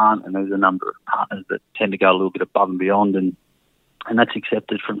that aren't, and there's a number of partners that tend to go a little bit above and beyond, and that's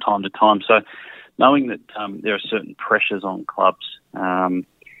accepted from time to time. So knowing that there are certain pressures on clubs,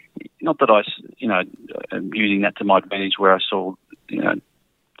 not that am using that to my advantage where I saw,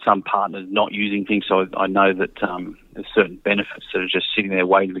 some partners not using things, so I know that there's certain benefits that are just sitting there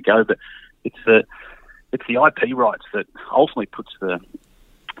waiting to go, but it's the IP rights that ultimately puts the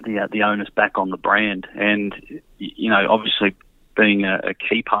onus back on the brand. And obviously being a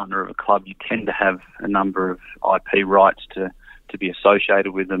key partner of a club, you tend to have a number of IP rights to be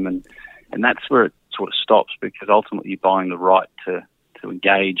associated with them, and that's where it sort of stops, because ultimately you're buying the right to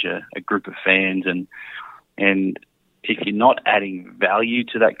engage a group of fans, and if you're not adding value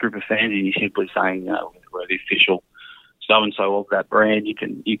to that group of fans and you're simply saying, we're the official so-and-so of that brand, you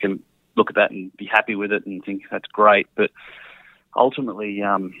can look at that and be happy with it and think that's great. But ultimately,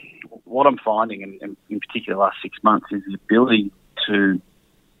 what I'm finding, and in particular the last 6 months, is the ability to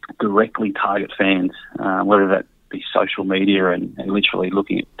directly target fans, whether that be social media and literally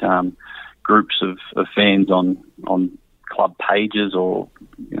looking at groups of fans on club pages, or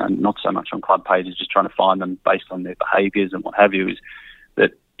not so much on club pages, just trying to find them based on their behaviours and what have you, is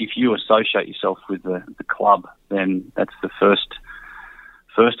that if you associate yourself with the club, then that's the first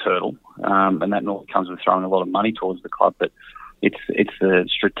hurdle, and that normally comes with throwing a lot of money towards the club, but it's the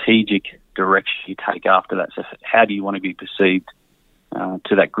strategic direction you take after that. So how do you want to be perceived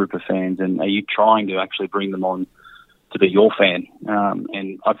to that group of fans, and are you trying to actually bring them on to be your fan?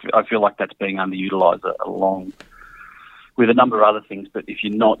 And I feel like that's being underutilised along with a number of other things, but if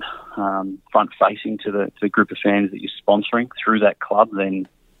you're not front-facing to the group of fans that you're sponsoring through that club, then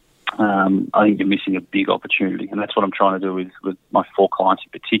I think you're missing a big opportunity. And that's what I'm trying to do with my 4 clients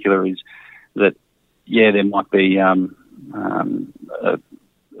in particular, is that, there might be a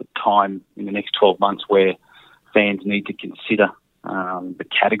time in the next 12 months where fans need to consider the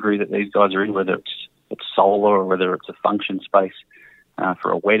category that these guys are in, whether it's solar or whether it's a function space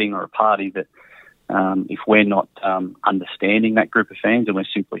for a wedding or a party, that if we're not understanding that group of fans and we're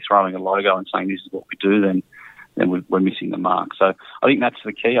simply throwing a logo and saying this is what we do, then we're missing the mark. So I think that's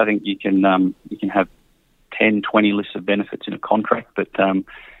the key. I think you can have 10, 20 lists of benefits in a contract, but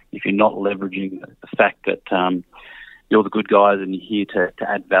if you're not leveraging the fact that you're the good guys and you're here to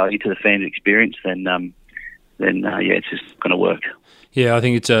add value to the fan experience, then it's just going to work. Yeah, I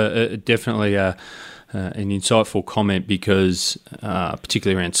think it's definitely an insightful comment, because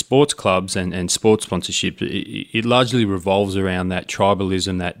particularly around sports clubs and sports sponsorship, it largely revolves around that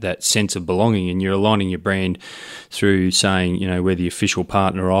tribalism, that sense of belonging, and you're aligning your brand through saying, we're the official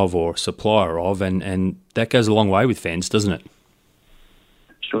partner of or supplier of, and that goes a long way with fans, doesn't it?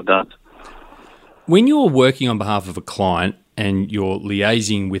 Sure does. When you're working on behalf of a client and you're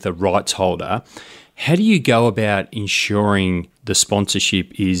liaising with a rights holder, how do you go about ensuring the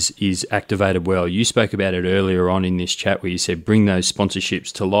sponsorship is activated well? You spoke about it earlier on in this chat where you said bring those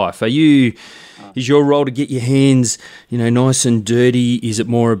sponsorships to life. Is your role to get your hands, nice and dirty? Is it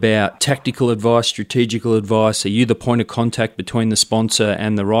more about tactical advice, strategical advice? Are you the point of contact between the sponsor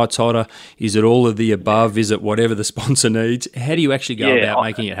and the rights holder? Is it all of the above? Is it whatever the sponsor needs? How do you actually go about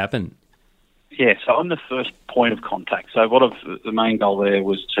making it happen? Yeah, so I'm the first point of contact. So the main goal there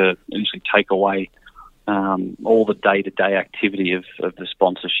was to initially take away all the day-to-day activity of the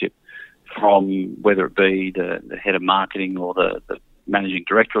sponsorship, from whether it be the head of marketing or the managing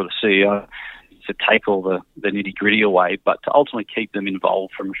director or the CEO, to take all the nitty-gritty away, but to ultimately keep them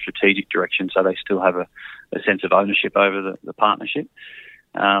involved from a strategic direction so they still have a sense of ownership over the partnership.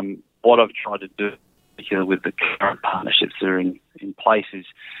 What I've tried to do, particularly with the current partnerships that are in place,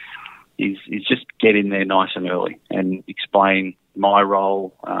 is just get in there nice and early and explain my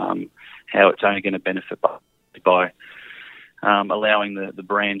role, how it's only going to benefit by allowing the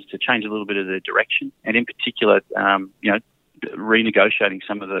brands to change a little bit of their direction, and in particular, renegotiating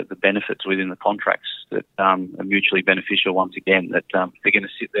some of the benefits within the contracts that are mutually beneficial. Once again, that if they're going to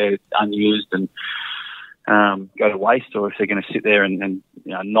sit there unused and go to waste, or if they're going to sit there and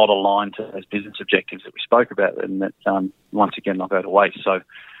not aligned to those business objectives that we spoke about, then that once again not go to waste. So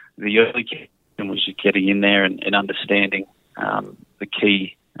the early was just getting in there and understanding the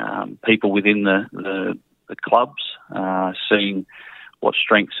key people within the clubs, seeing what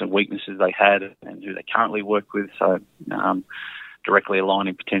strengths and weaknesses they had and who they currently work with. So directly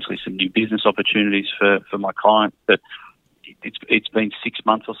aligning potentially some new business opportunities for my client. But it's been 6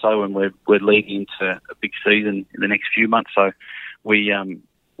 months or so, and we're leading into a big season in the next few months. So we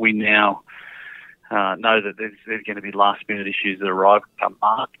now know that there's going to be last minute issues that arrive come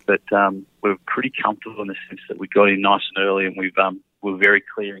March, but we're pretty comfortable in the sense that we got in nice and early, and we're very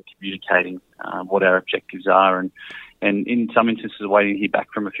clear in communicating what our objectives are, and in some instances waiting to hear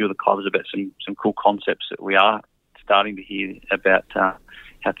back from a few of the clubs about some cool concepts that we are starting to hear about,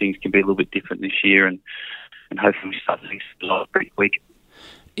 how things can be a little bit different this year, and hopefully we start to see some pretty quick.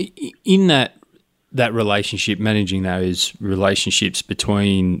 In that relationship, managing those relationships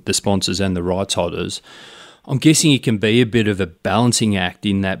between the sponsors and the rights holders, I'm guessing it can be a bit of a balancing act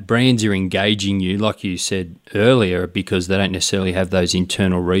in that brands are engaging you, like you said earlier, because they don't necessarily have those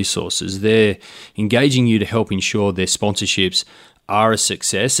internal resources. They're engaging you to help ensure their sponsorships are a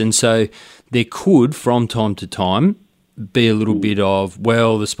success. And so there could, from time to time, be a little bit of,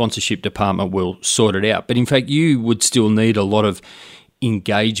 well, the sponsorship department will sort it out. But in fact, you would still need a lot of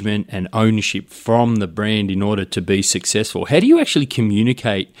engagement and ownership from the brand in order to be successful. How do you actually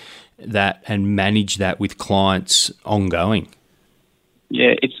communicate that and manage that with clients ongoing?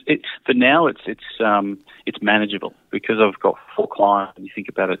 Yeah, it's for now it's manageable because I've got 4 clients, and you think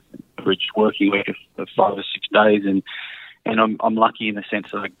about it, average working week of 5 or 6 days, and I'm lucky in the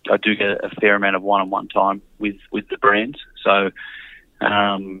sense that I do get a fair amount of one-on-one time with the brands. So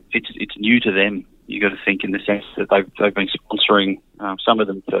it's new to them. You got to think in the sense that they've been sponsoring some of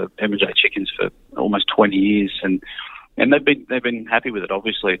them for M&J Chickens for almost 20 years, and they've been happy with it.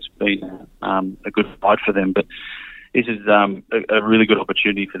 Obviously, it's been a good ride for them, but this is a really good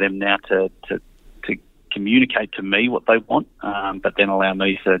opportunity for them now to communicate to me what they want, but then allow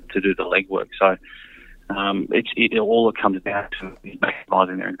me to do the legwork. So it all comes down to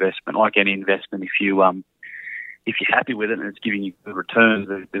maximising their investment. Like any investment, if you're happy with it and it's giving you good returns,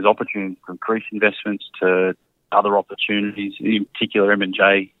 there's opportunities to increase investments to other opportunities. In particular,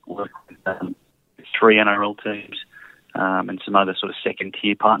 M&J work with 3 NRL teams and some other sort of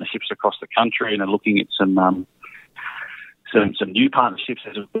second-tier partnerships across the country, and are looking at some new partnerships.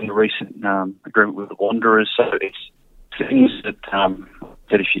 There's been a recent agreement with the Wanderers. So it's things that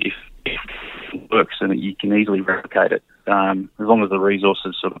if it works and you can easily replicate it, as long as the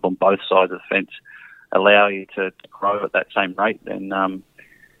resources sort of on both sides of the fence allow you to grow at that same rate, then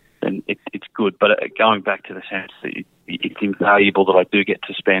it's good. But going back to the sense that it's invaluable that I do get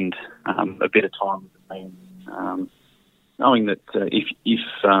to spend a bit of time with the team, knowing that if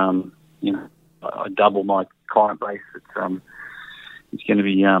I double my client base, it's going to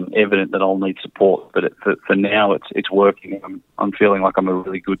be evident that I'll need support. But for now, it's working. I'm feeling like I'm a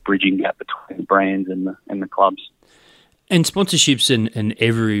really good bridging gap between the brands and the clubs. And sponsorships and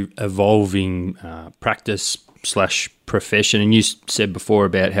every evolving practice/profession. And you said before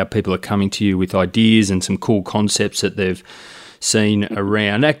about how people are coming to you with ideas and some cool concepts that they've seen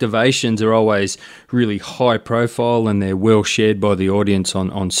around. Activations are always really high profile and they're well shared by the audience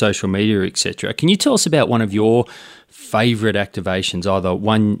on social media, etc. Can you tell us about one of your favourite activations, either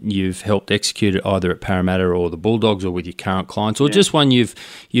one you've helped execute either at Parramatta or the Bulldogs or with your current clients, or just one you've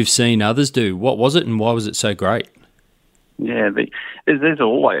seen others do? What was it and why was it so great? Yeah, there's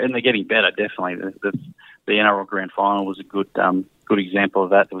always, and they're getting better, definitely. The NRL Grand Final was a good example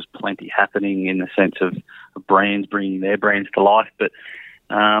of that. There was plenty happening in the sense of brands bringing their brands to life. But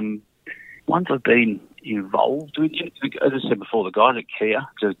ones I've been involved with, as I said before, the guys at Kia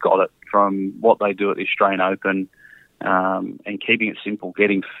just got it from what they do at the Australian Open, and keeping it simple,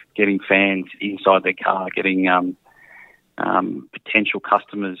 getting fans inside their car, getting potential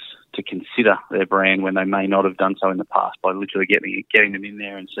customers to consider their brand when they may not have done so in the past, by literally getting them in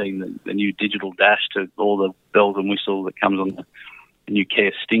there and seeing the new digital dash, to all the bells and whistles that comes on the new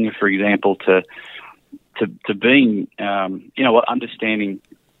Kia Stinger, for example, to being, understanding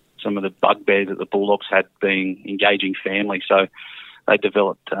some of the bugbears that the Bulldogs had, being engaging family. So they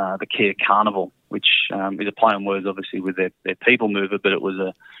developed the Kia Carnival, which is a play on words, obviously, with their people mover, but it was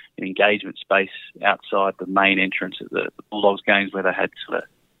an engagement space outside the main entrance at the Bulldogs games, where they had sort of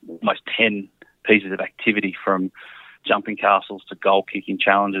almost 10 pieces of activity, from jumping castles to goal kicking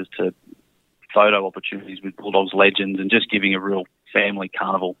challenges to photo opportunities with Bulldogs legends, and just giving a real family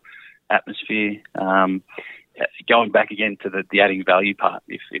carnival atmosphere. Going back again to the adding value part,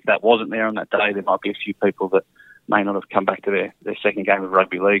 if that wasn't there on that day, there might be a few people that may not have come back to their second game of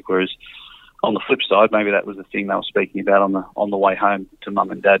rugby league, whereas on the flip side, maybe that was the thing they were speaking about on the way home to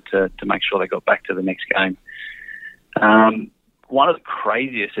mum and dad to make sure they got back to the next game. One of the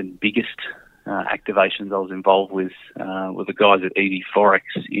craziest and biggest activations I was involved with the guys at ED Forex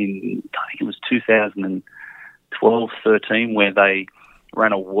in, I think it was 2012-13, where they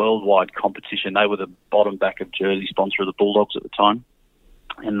ran a worldwide competition. They were the bottom back of jersey sponsor of the Bulldogs at the time,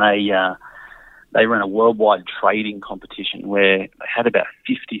 and they ran a worldwide trading competition where they had about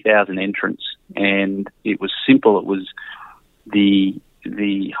 50,000 entrants, and it was simple. It was the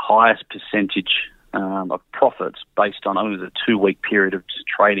highest percentage of profits based on, only a 2-week period of just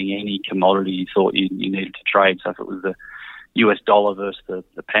trading any commodity you thought you needed to trade. So if it was the US dollar versus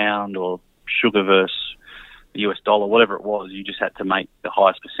the pound, or sugar versus the US dollar, whatever it was, you just had to make the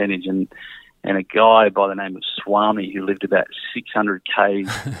highest percentage. And a guy by the name of Swami, who lived about 600 k's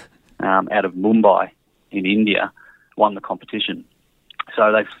out of Mumbai in India, won the competition.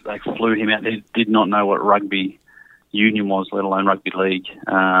 So they flew him out. They did not know what rugby union was, let alone rugby league,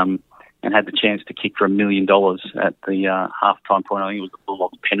 and had the chance to kick for $1 million at the half-time point. I think it was the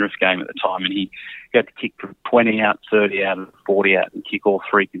Bulldogs Penrith game at the time, and he got to kick from 20 out, 30 out, and 40 out, and kick all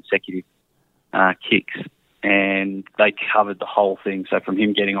 3 consecutive kicks. And they covered the whole thing. So from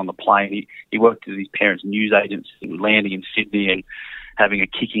him getting on the plane, he worked with his parents' news agents, landing in Sydney and having a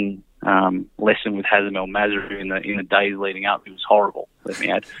kicking lesson with Hazem El Masri in the days leading up. It was horrible, let me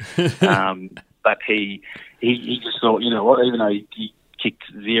add. But he just thought, you know what, even though he kicked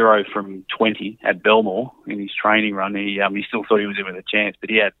 0 from 20 at Belmore in his training run, he still thought he was in with a chance. But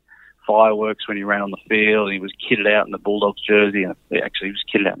he had fireworks when he ran on the field. He was kitted out in the Bulldogs jersey, and actually he was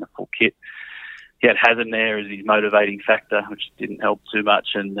kitted out in the full kit. He had Hazard there as his motivating factor, which didn't help too much,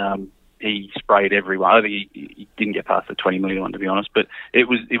 and he sprayed everyone. I think he didn't get past the 20 million one, to be honest, but it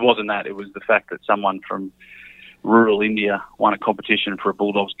wasn't that. It was the fact that someone from rural India won a competition for a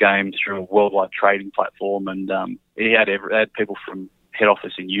Bulldogs game through a worldwide trading platform, and he had people from head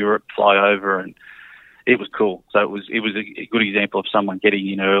office in Europe fly over, and it was cool. So it was a good example of someone getting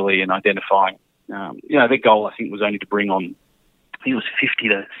in early and identifying. Their goal, I think, was only to bring on, I think it was 50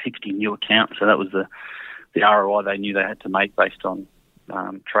 to 60 new accounts. So that was the ROI they knew they had to make based on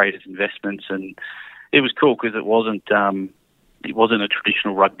traders' investments, and it was cool because it wasn't a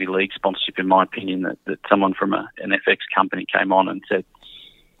traditional rugby league sponsorship, in my opinion. That someone from an FX company came on and said,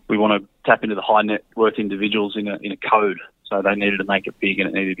 we want to tap into the high net worth individuals in a code. So they needed to make it big, and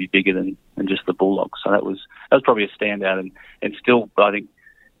it needed to be bigger than just the Bulldogs. So that was probably a standout, and still, I think,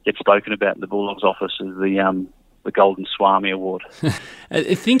 gets spoken about in the Bulldogs office as the Golden Swami Award.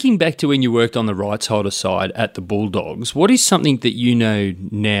 Thinking back to when you worked on the rights holder side at the Bulldogs, what is something that you know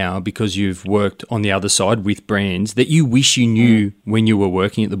now, because you've worked on the other side with brands, that you wish you knew when you were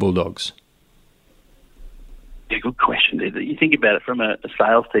working at the Bulldogs? Yeah, good question. You think about it from a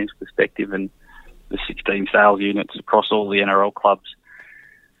sales team's perspective, and the 16 sales units across all the NRL clubs,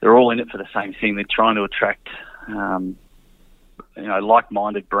 they're all in it for the same thing. They're trying to attract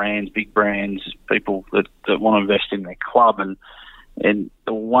like-minded brands, big brands, people that want to invest in their club. And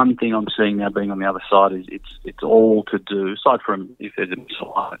the one thing I'm seeing now, being on the other side, is it's all to do, aside from if there's a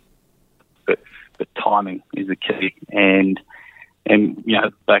misalignment, but timing is the key. And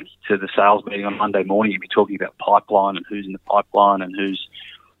back to the sales meeting on Monday morning, you'd be talking about pipeline and who's in the pipeline and who's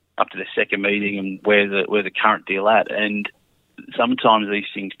up to their second meeting and where the current deal at. And sometimes these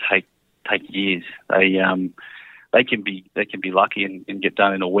things take years. They can be lucky and get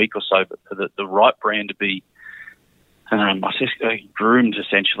done in a week or so, but for the right brand to be groomed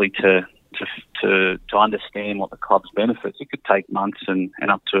essentially to understand what the club's benefits, it could take months and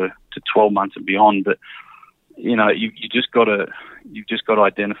up to 12 months and beyond. But you've just got to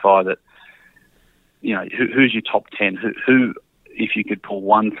identify that who's your top 10, who if you could pull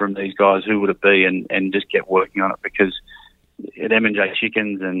one from these guys, who would it be, and just get working on it, because at M&J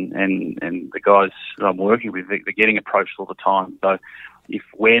Chickens and the guys that I'm working with, they're getting approached all the time. So if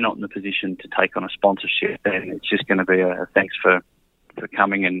we're not in the position to take on a sponsorship, then it's just going to be a thanks for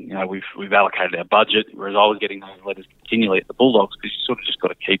coming. And we've allocated our budget, whereas I was getting those letters continually at the Bulldogs, because you sort of just got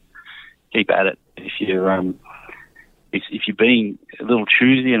to keep at it. If you're being a little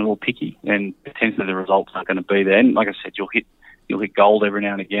choosy and a little picky, and potentially the results aren't going to be there. And like I said, you'll hit gold every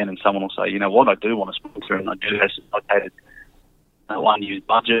now and again, and someone will say, you know what, I do want to sponsor, and I do have allocated one year's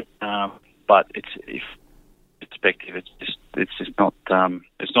budget, but it's perspective. It's just not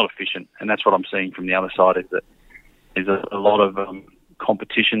it's not efficient, and that's what I'm seeing from the other side. Is that there's a lot of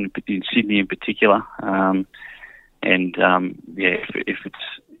competition in Sydney in particular, if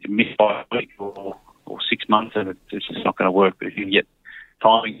it's missed by a week or 6 months, then it's just not going to work. But if you can get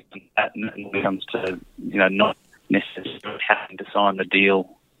timing and when it comes to not necessarily having to sign the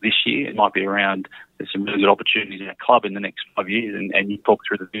deal this year, it might be around there's some really good opportunities in our club in the next 5 years, and you talk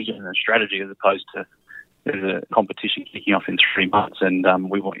through the vision and the strategy as opposed to there's a competition kicking off in 3 months and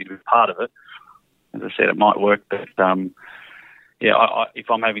we want you to be part of it. As I said, it might work, but if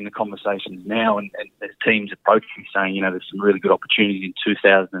I'm having the conversations now and there's teams approaching me saying, there's some really good opportunities in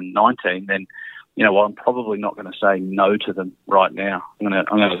 2019, then I'm probably not going to say no to them right now. I'm going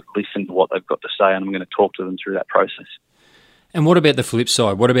to listen to what they've got to say, and I'm going to talk to them through that process. And what about the flip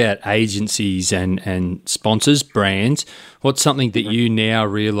side? What about agencies and sponsors, brands? What's something that you now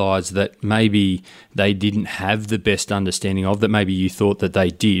realise that maybe they didn't have the best understanding of, that maybe you thought that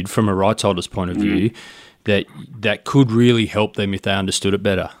they did from a rights holder's point of view, that could really help them if they understood it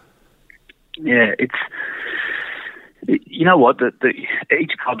better? Yeah, you know what?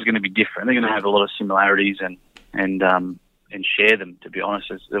 Each club's going to be different. They're going to have a lot of similarities and share them. To be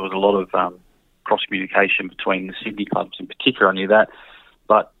honest, there was a lot of cross communication between the Sydney clubs in particular. I knew that,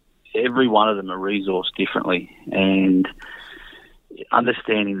 but every one of them are resourced differently, and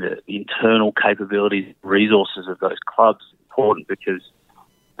understanding the internal capabilities, resources of those clubs is important, because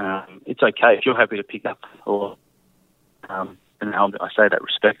it's okay if you're happy to pick up, and I say that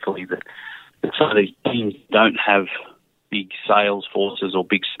respectfully, that some of these teams don't have big sales forces or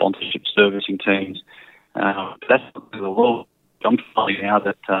big sponsorship servicing teams. That's the world. I'm finding now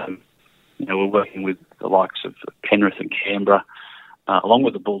that we're working with the likes of Penrith and Canberra, along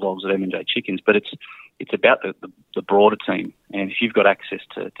with the Bulldogs at M&J Chickens, but it's about the broader team. And if you've got access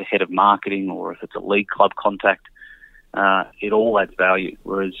to head of marketing, or if it's a league club contact, it all adds value.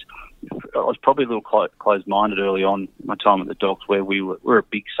 Whereas was probably a little closed-minded early on my time at the Dogs, where we're a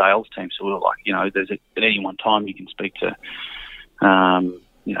big sales team, so we were like, at any one time you can speak to,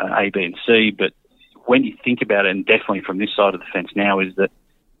 A, B, and C. But when you think about it, and definitely from this side of the fence now, is that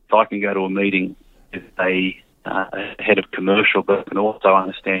if I can go to a meeting with a head of commercial, but I can also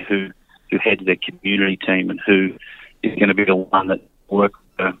understand who heads their community team and who is going to be the one that works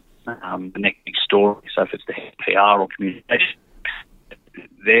the next big story. So if it's the head PR or communication,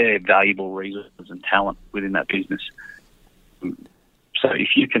 they're valuable resources and talent within that business. So if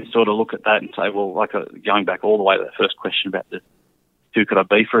you can sort of look at that and say, well, like going back all the way to the first question about who could I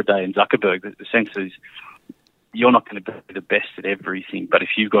be for a day in Zuckerberg, the sense is you're not going to be the best at everything, but if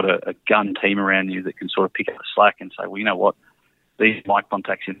you've got a gun team around you that can sort of pick up the slack and say, well, you know what, these mic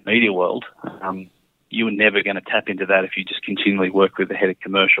contacts in the media world, you were never going to tap into that if you just continually work with the head of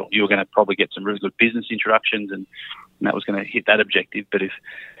commercial. You were going to probably get some really good business introductions, and that was going to hit that objective. But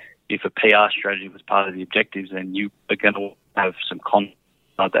if a PR strategy was part of the objectives, then you are going to have some content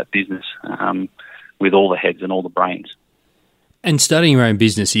of that business with all the heads and all the brains. And starting your own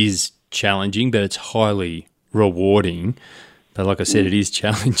business is challenging, but it's highly rewarding. But like I said, it is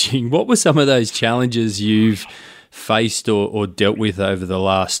challenging. What were some of those challenges you've faced or dealt with over the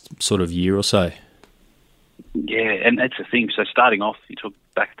last sort of year or so? Yeah, and that's the thing. So starting off, you took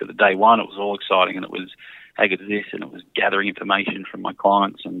back to the day one, it was all exciting, and it was, how good is this? And it was gathering information from my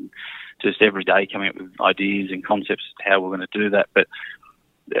clients and just every day coming up with ideas and concepts as to how we're going to do that. But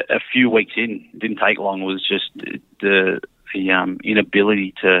a few weeks in, it didn't take long, was just the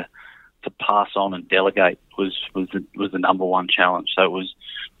inability to pass on and delegate was the number one challenge. So it was,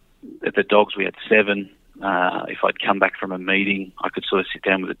 at the Dogs we had 7. If I'd come back from a meeting, I could sort of sit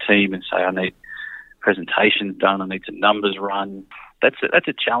down with the team and say, I need presentations done, I need some numbers run. That's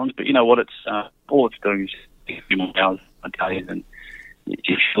a challenge, but you know what? It's all it's doing is a few more hours a day. And if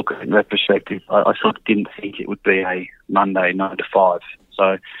you look at it in retrospective, I sort of didn't think it would be a Monday 9 to 5.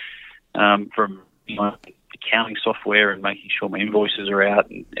 So from accounting software and making sure my invoices are out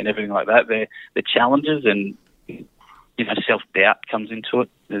and everything like that, they're challenges, and self-doubt comes into it.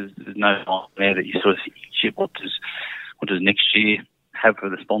 There's no time there that you sort of think, shit, what does next year have for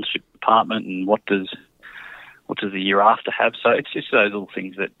the sponsorship department, and what does the year after have? So it's just those little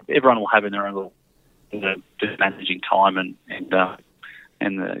things that everyone will have in their own little, just managing time and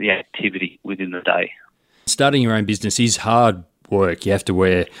the activity within the day. Starting your own business is hard work. You have to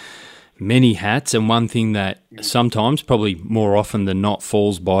wear many hats, and one thing that sometimes, probably more often than not,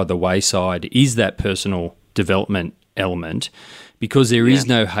 falls by the wayside is that personal development element, because there is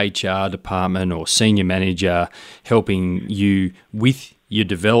no HR department or senior manager helping you with your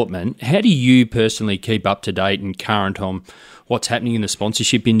development. How do you personally keep up to date and current on what's happening in the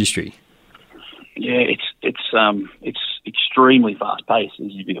sponsorship industry? Yeah, it's extremely fast paced,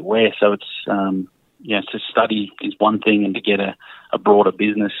 as you'd be aware. So it's to study is one thing, and to get a broader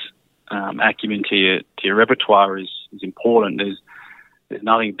business acumen to your repertoire is important. There's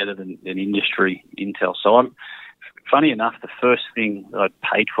nothing better than industry intel. So funny enough, the first thing that I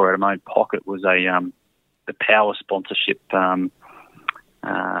paid for out of my own pocket was the Power Sponsorship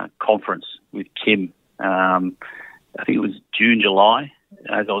conference with Kim. I think it was June, July,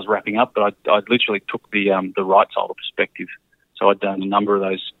 as I was wrapping up. But I literally took the rights holder perspective. So I'd done a number of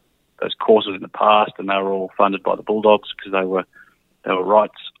those courses in the past, and they were all funded by the Bulldogs because they were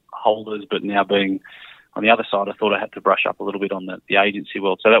rights holders. But now being on the other side, I thought I had to brush up a little bit on the agency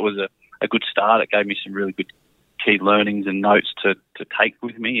world. So that was a good start. It gave me some really good key learnings and notes to take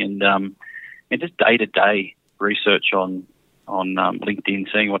with me, and just day-to-day research on LinkedIn,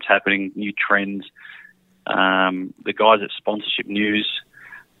 seeing what's happening, new trends. The guys at Sponsorship News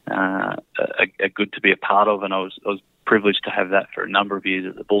are good to be a part of, and I was privileged to have that for a number of years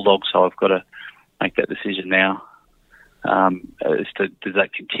at the Bulldogs, so I've got to make that decision now as to does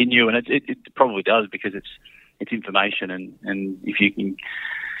that continue, and it probably does, because it's information, and if you can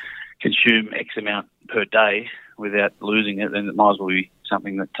consume X amount per day without losing it, then it might as well be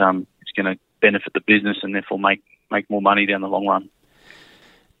something that is going to benefit the business and therefore make more money down the long run.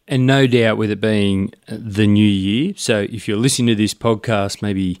 And no doubt, with it being the new year, so if you're listening to this podcast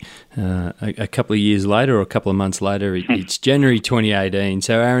maybe a couple of years later or a couple of months later, it's January 2018.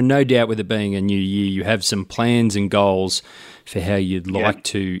 So Aaron, no doubt with it being a new year, you have some plans and goals for how you'd like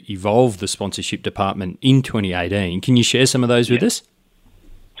to evolve the sponsorship department in 2018. Can you share some of those with us?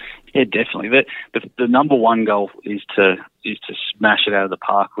 Yeah, definitely. The number one goal is to smash it out of the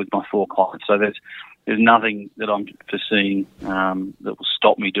park with my 4 clients. So there's nothing that I'm foreseeing that will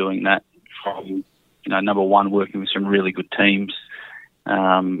stop me doing that. From number one, working with some really good teams,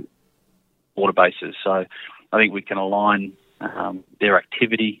 water bases. So I think we can align their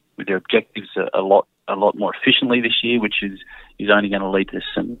activity their objectives a lot more efficiently this year, which is only going to lead to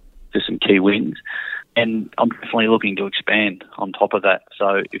some key wins. And I'm definitely looking to expand on top of that.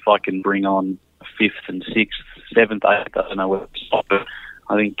 So if I can bring on a 5th and 6th, 7th, 8th, I don't know where to stop it.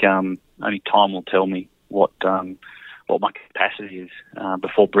 I think only time will tell me what my capacity is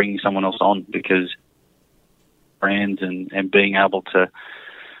before bringing someone else on, because brands and being able to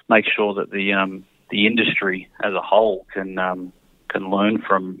make sure that the industry as a whole can learn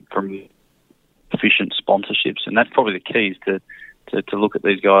from efficient sponsorships, and that's probably the key, is to look at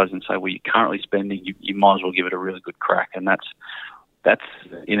these guys and say, well, you're currently spending, you might as well give it a really good crack, and that's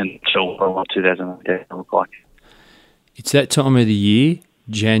in a nutshell what 2010 look like. It's that time of the year,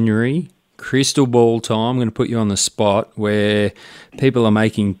 January, crystal ball time. I'm going to put you on the spot, where people are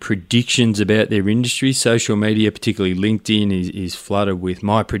making predictions about their industry. Social media, particularly LinkedIn, is flooded with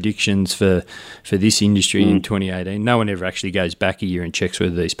my predictions for this industry in 2018. No one ever actually goes back a year and checks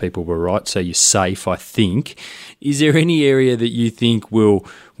whether these people were right, so you're safe, I think. Is there any area that you think will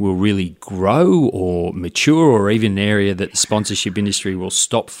really grow or mature, or even an area that the sponsorship industry will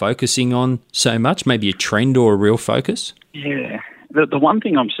stop focusing on so much, maybe a trend or a real focus? Yeah. The one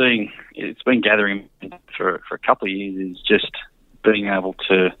thing I'm seeing, it's been gathering for a couple of years, is just being able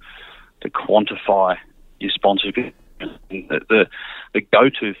to quantify your sponsorship. The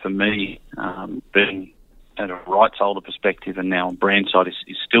go-to for me, being at a rights holder perspective and now on brand side,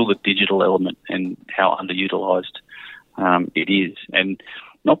 is still the digital element and how underutilised it is. And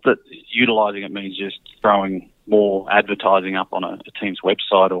not that utilising it means just throwing more advertising up on a team's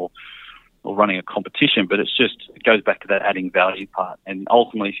website or running a competition, but it goes back to that adding value part. And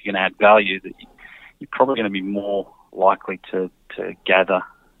ultimately, if you're going to add value, that you're probably going to be more likely to gather.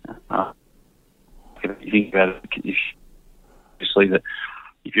 If you think about it, obviously, that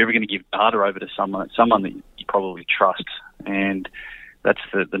if you're ever going to give data over to someone that you probably trust, and that's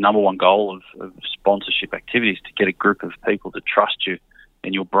the number one goal of sponsorship activities, to get a group of people to trust you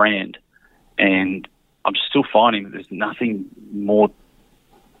and your brand. And I'm still finding that there's nothing more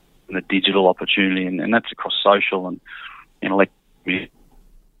than the digital opportunity, and that's across social and electronic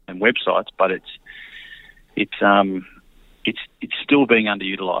and websites, but it's still being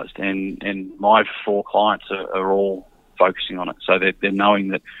underutilized, and my 4 clients are all focusing on it. So they're knowing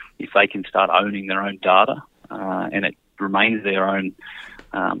that if they can start owning their own data, and it remains their own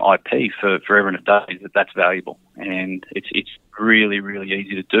IP for forever and a day, that's valuable. And it's really, really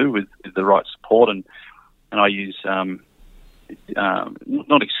easy to do with the right support. And I use,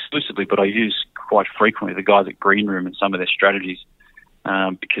 not exclusively, but I use quite frequently the guys at Green Room and some of their strategies,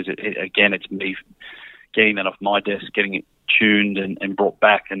 because again, it's me getting that off my desk, getting it tuned and brought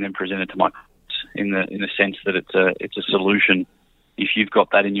back, and then presented to my clients in the sense that it's a solution. If you've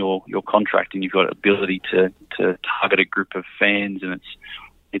got that in your contract and you've got ability to target a group of fans, and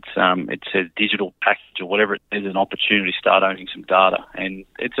it's a digital package or whatever, there's an opportunity to start owning some data. And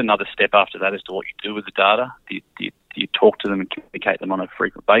it's another step after that as to what you do with the data. Do you talk to them and communicate them on a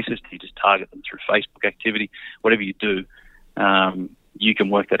frequent basis? Do you just target them through Facebook activity? Whatever you do, you can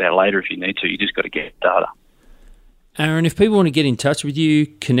work that out later if you need to. You just got to get data. Aaron, if people want to get in touch with you,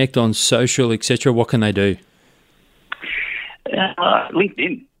 connect on social, etc., what can they do?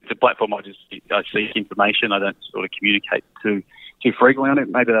 LinkedIn, the platform I seek information. I don't sort of communicate too frequently on it.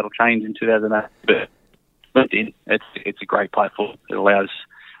 Maybe that'll change in 2008. But LinkedIn, it's a great platform. It allows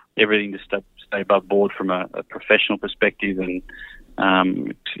everything to stay above board from a professional perspective, and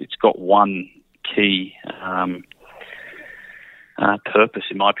it's got one key purpose,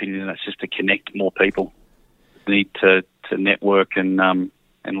 in my opinion, and that's just to connect more people. Need to network and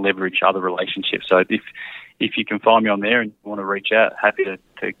leverage other relationships. So if you can find me on there and you want to reach out, happy to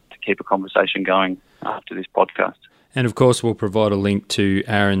keep a conversation going after this podcast. And of course, we'll provide a link to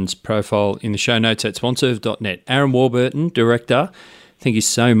Aaron's profile in the show notes at sponserv.net. Aaron Warburton, Director, thank you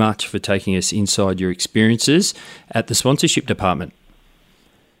so much for taking us inside your experiences at the sponsorship department.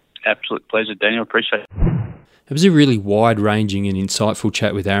 Absolute pleasure, Daniel. Appreciate it. It was a really wide-ranging and insightful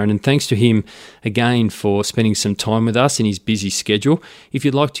chat with Aaron, and thanks to him again for spending some time with us in his busy schedule. If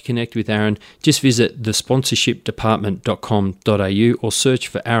you'd like to connect with Aaron, just visit thesponsorshipdepartment.com.au or search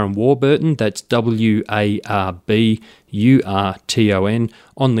for Aaron Warburton, that's WARBURTON,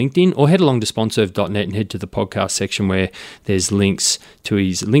 on LinkedIn, or head along to sponserv.net and head to the podcast section where there's links to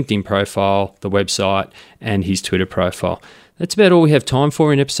his LinkedIn profile, the website, and his Twitter profile. That's about all we have time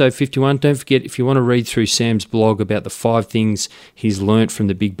for in episode 51. Don't forget, if you want to read through Sam's blog about the 5 things he's learnt from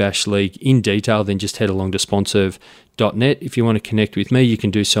the Big Bash League in detail, then just head along to sponserv.net. sponserve.net. If you want to connect with me, you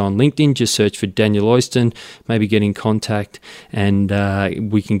can do so on LinkedIn. Just search for Daniel Oyston, maybe get in contact, and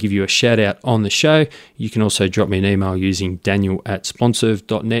we can give you a shout out on the show. You can also drop me an email using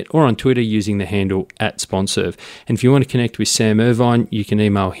daniel@sponserve.net or on Twitter using the handle @sponserve. And if you want to connect with Sam Irvine, you can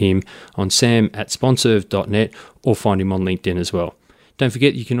email him on sam@sponserve.net or find him on LinkedIn as well. Don't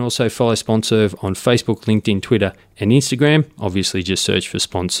forget, you can also follow Sponserve on Facebook, LinkedIn, Twitter and Instagram. Obviously, just search for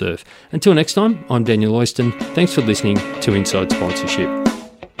Sponserve. Until next time, I'm Daniel Oyston. Thanks for listening to Inside Sponsorship.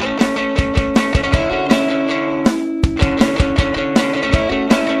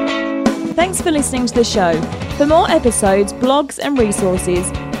 Thanks for listening to the show. For more episodes, blogs and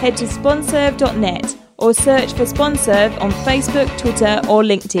resources, head to sponserve.net or search for Sponserve on Facebook, Twitter or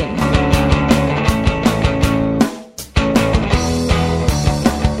LinkedIn.